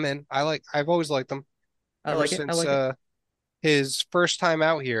I'm in. I've always liked him I ever like it. I since like it. his first time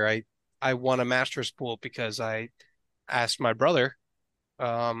out here. I won a Masters pool because I asked my brother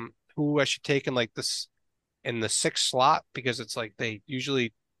who I should take in like this in the sixth slot because it's like they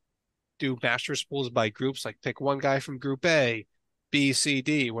usually do Masters pools by groups, like pick one guy from Group A, B, C,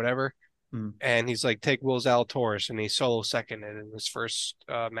 D, whatever. Hmm. And he's like, take Will Zalatoris, and he solo seconded in his first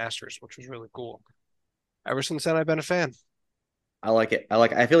Masters, which was really cool. Ever since then, I've been a fan. I like it. I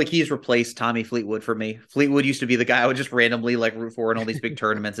like it. I feel like he's replaced Tommy Fleetwood for me. Fleetwood used to be the guy I would just randomly like root for in all these big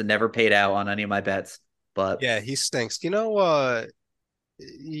tournaments and never paid out on any of my bets. But Yeah, he stinks.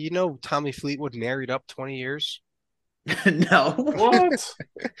 Tommy Fleetwood married up 20 years. no. What?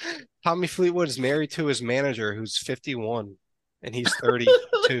 Tommy Fleetwood is married to his manager, who's 51, and he's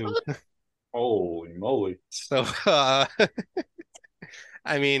 32. Holy moly. So, I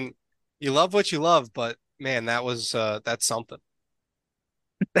mean, you love what you love, but man, that's something.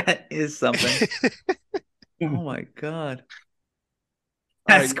 That is something. Oh my God.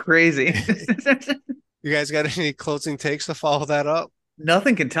 All That's right, crazy. you guys got any closing takes to follow that up?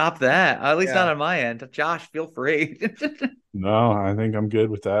 Nothing can top that. At least not Yeah. on my end. Josh, feel free. No, I think I'm good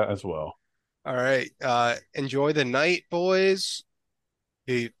with that as well. All right. Enjoy the night, boys.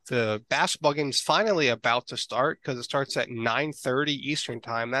 The basketball game is finally about to start because it starts at 9:30 Eastern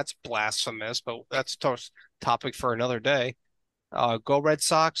time. That's blasphemous, but that's a topic for another day. Go Red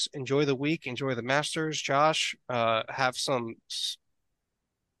Sox. Enjoy the week. Enjoy the Masters. Josh, have some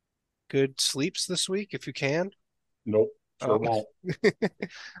good sleeps this week if you can. Nope, sure Um, won't.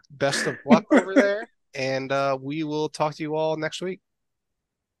 best of luck over there, and we will talk to you all next week.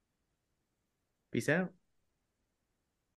 Peace out.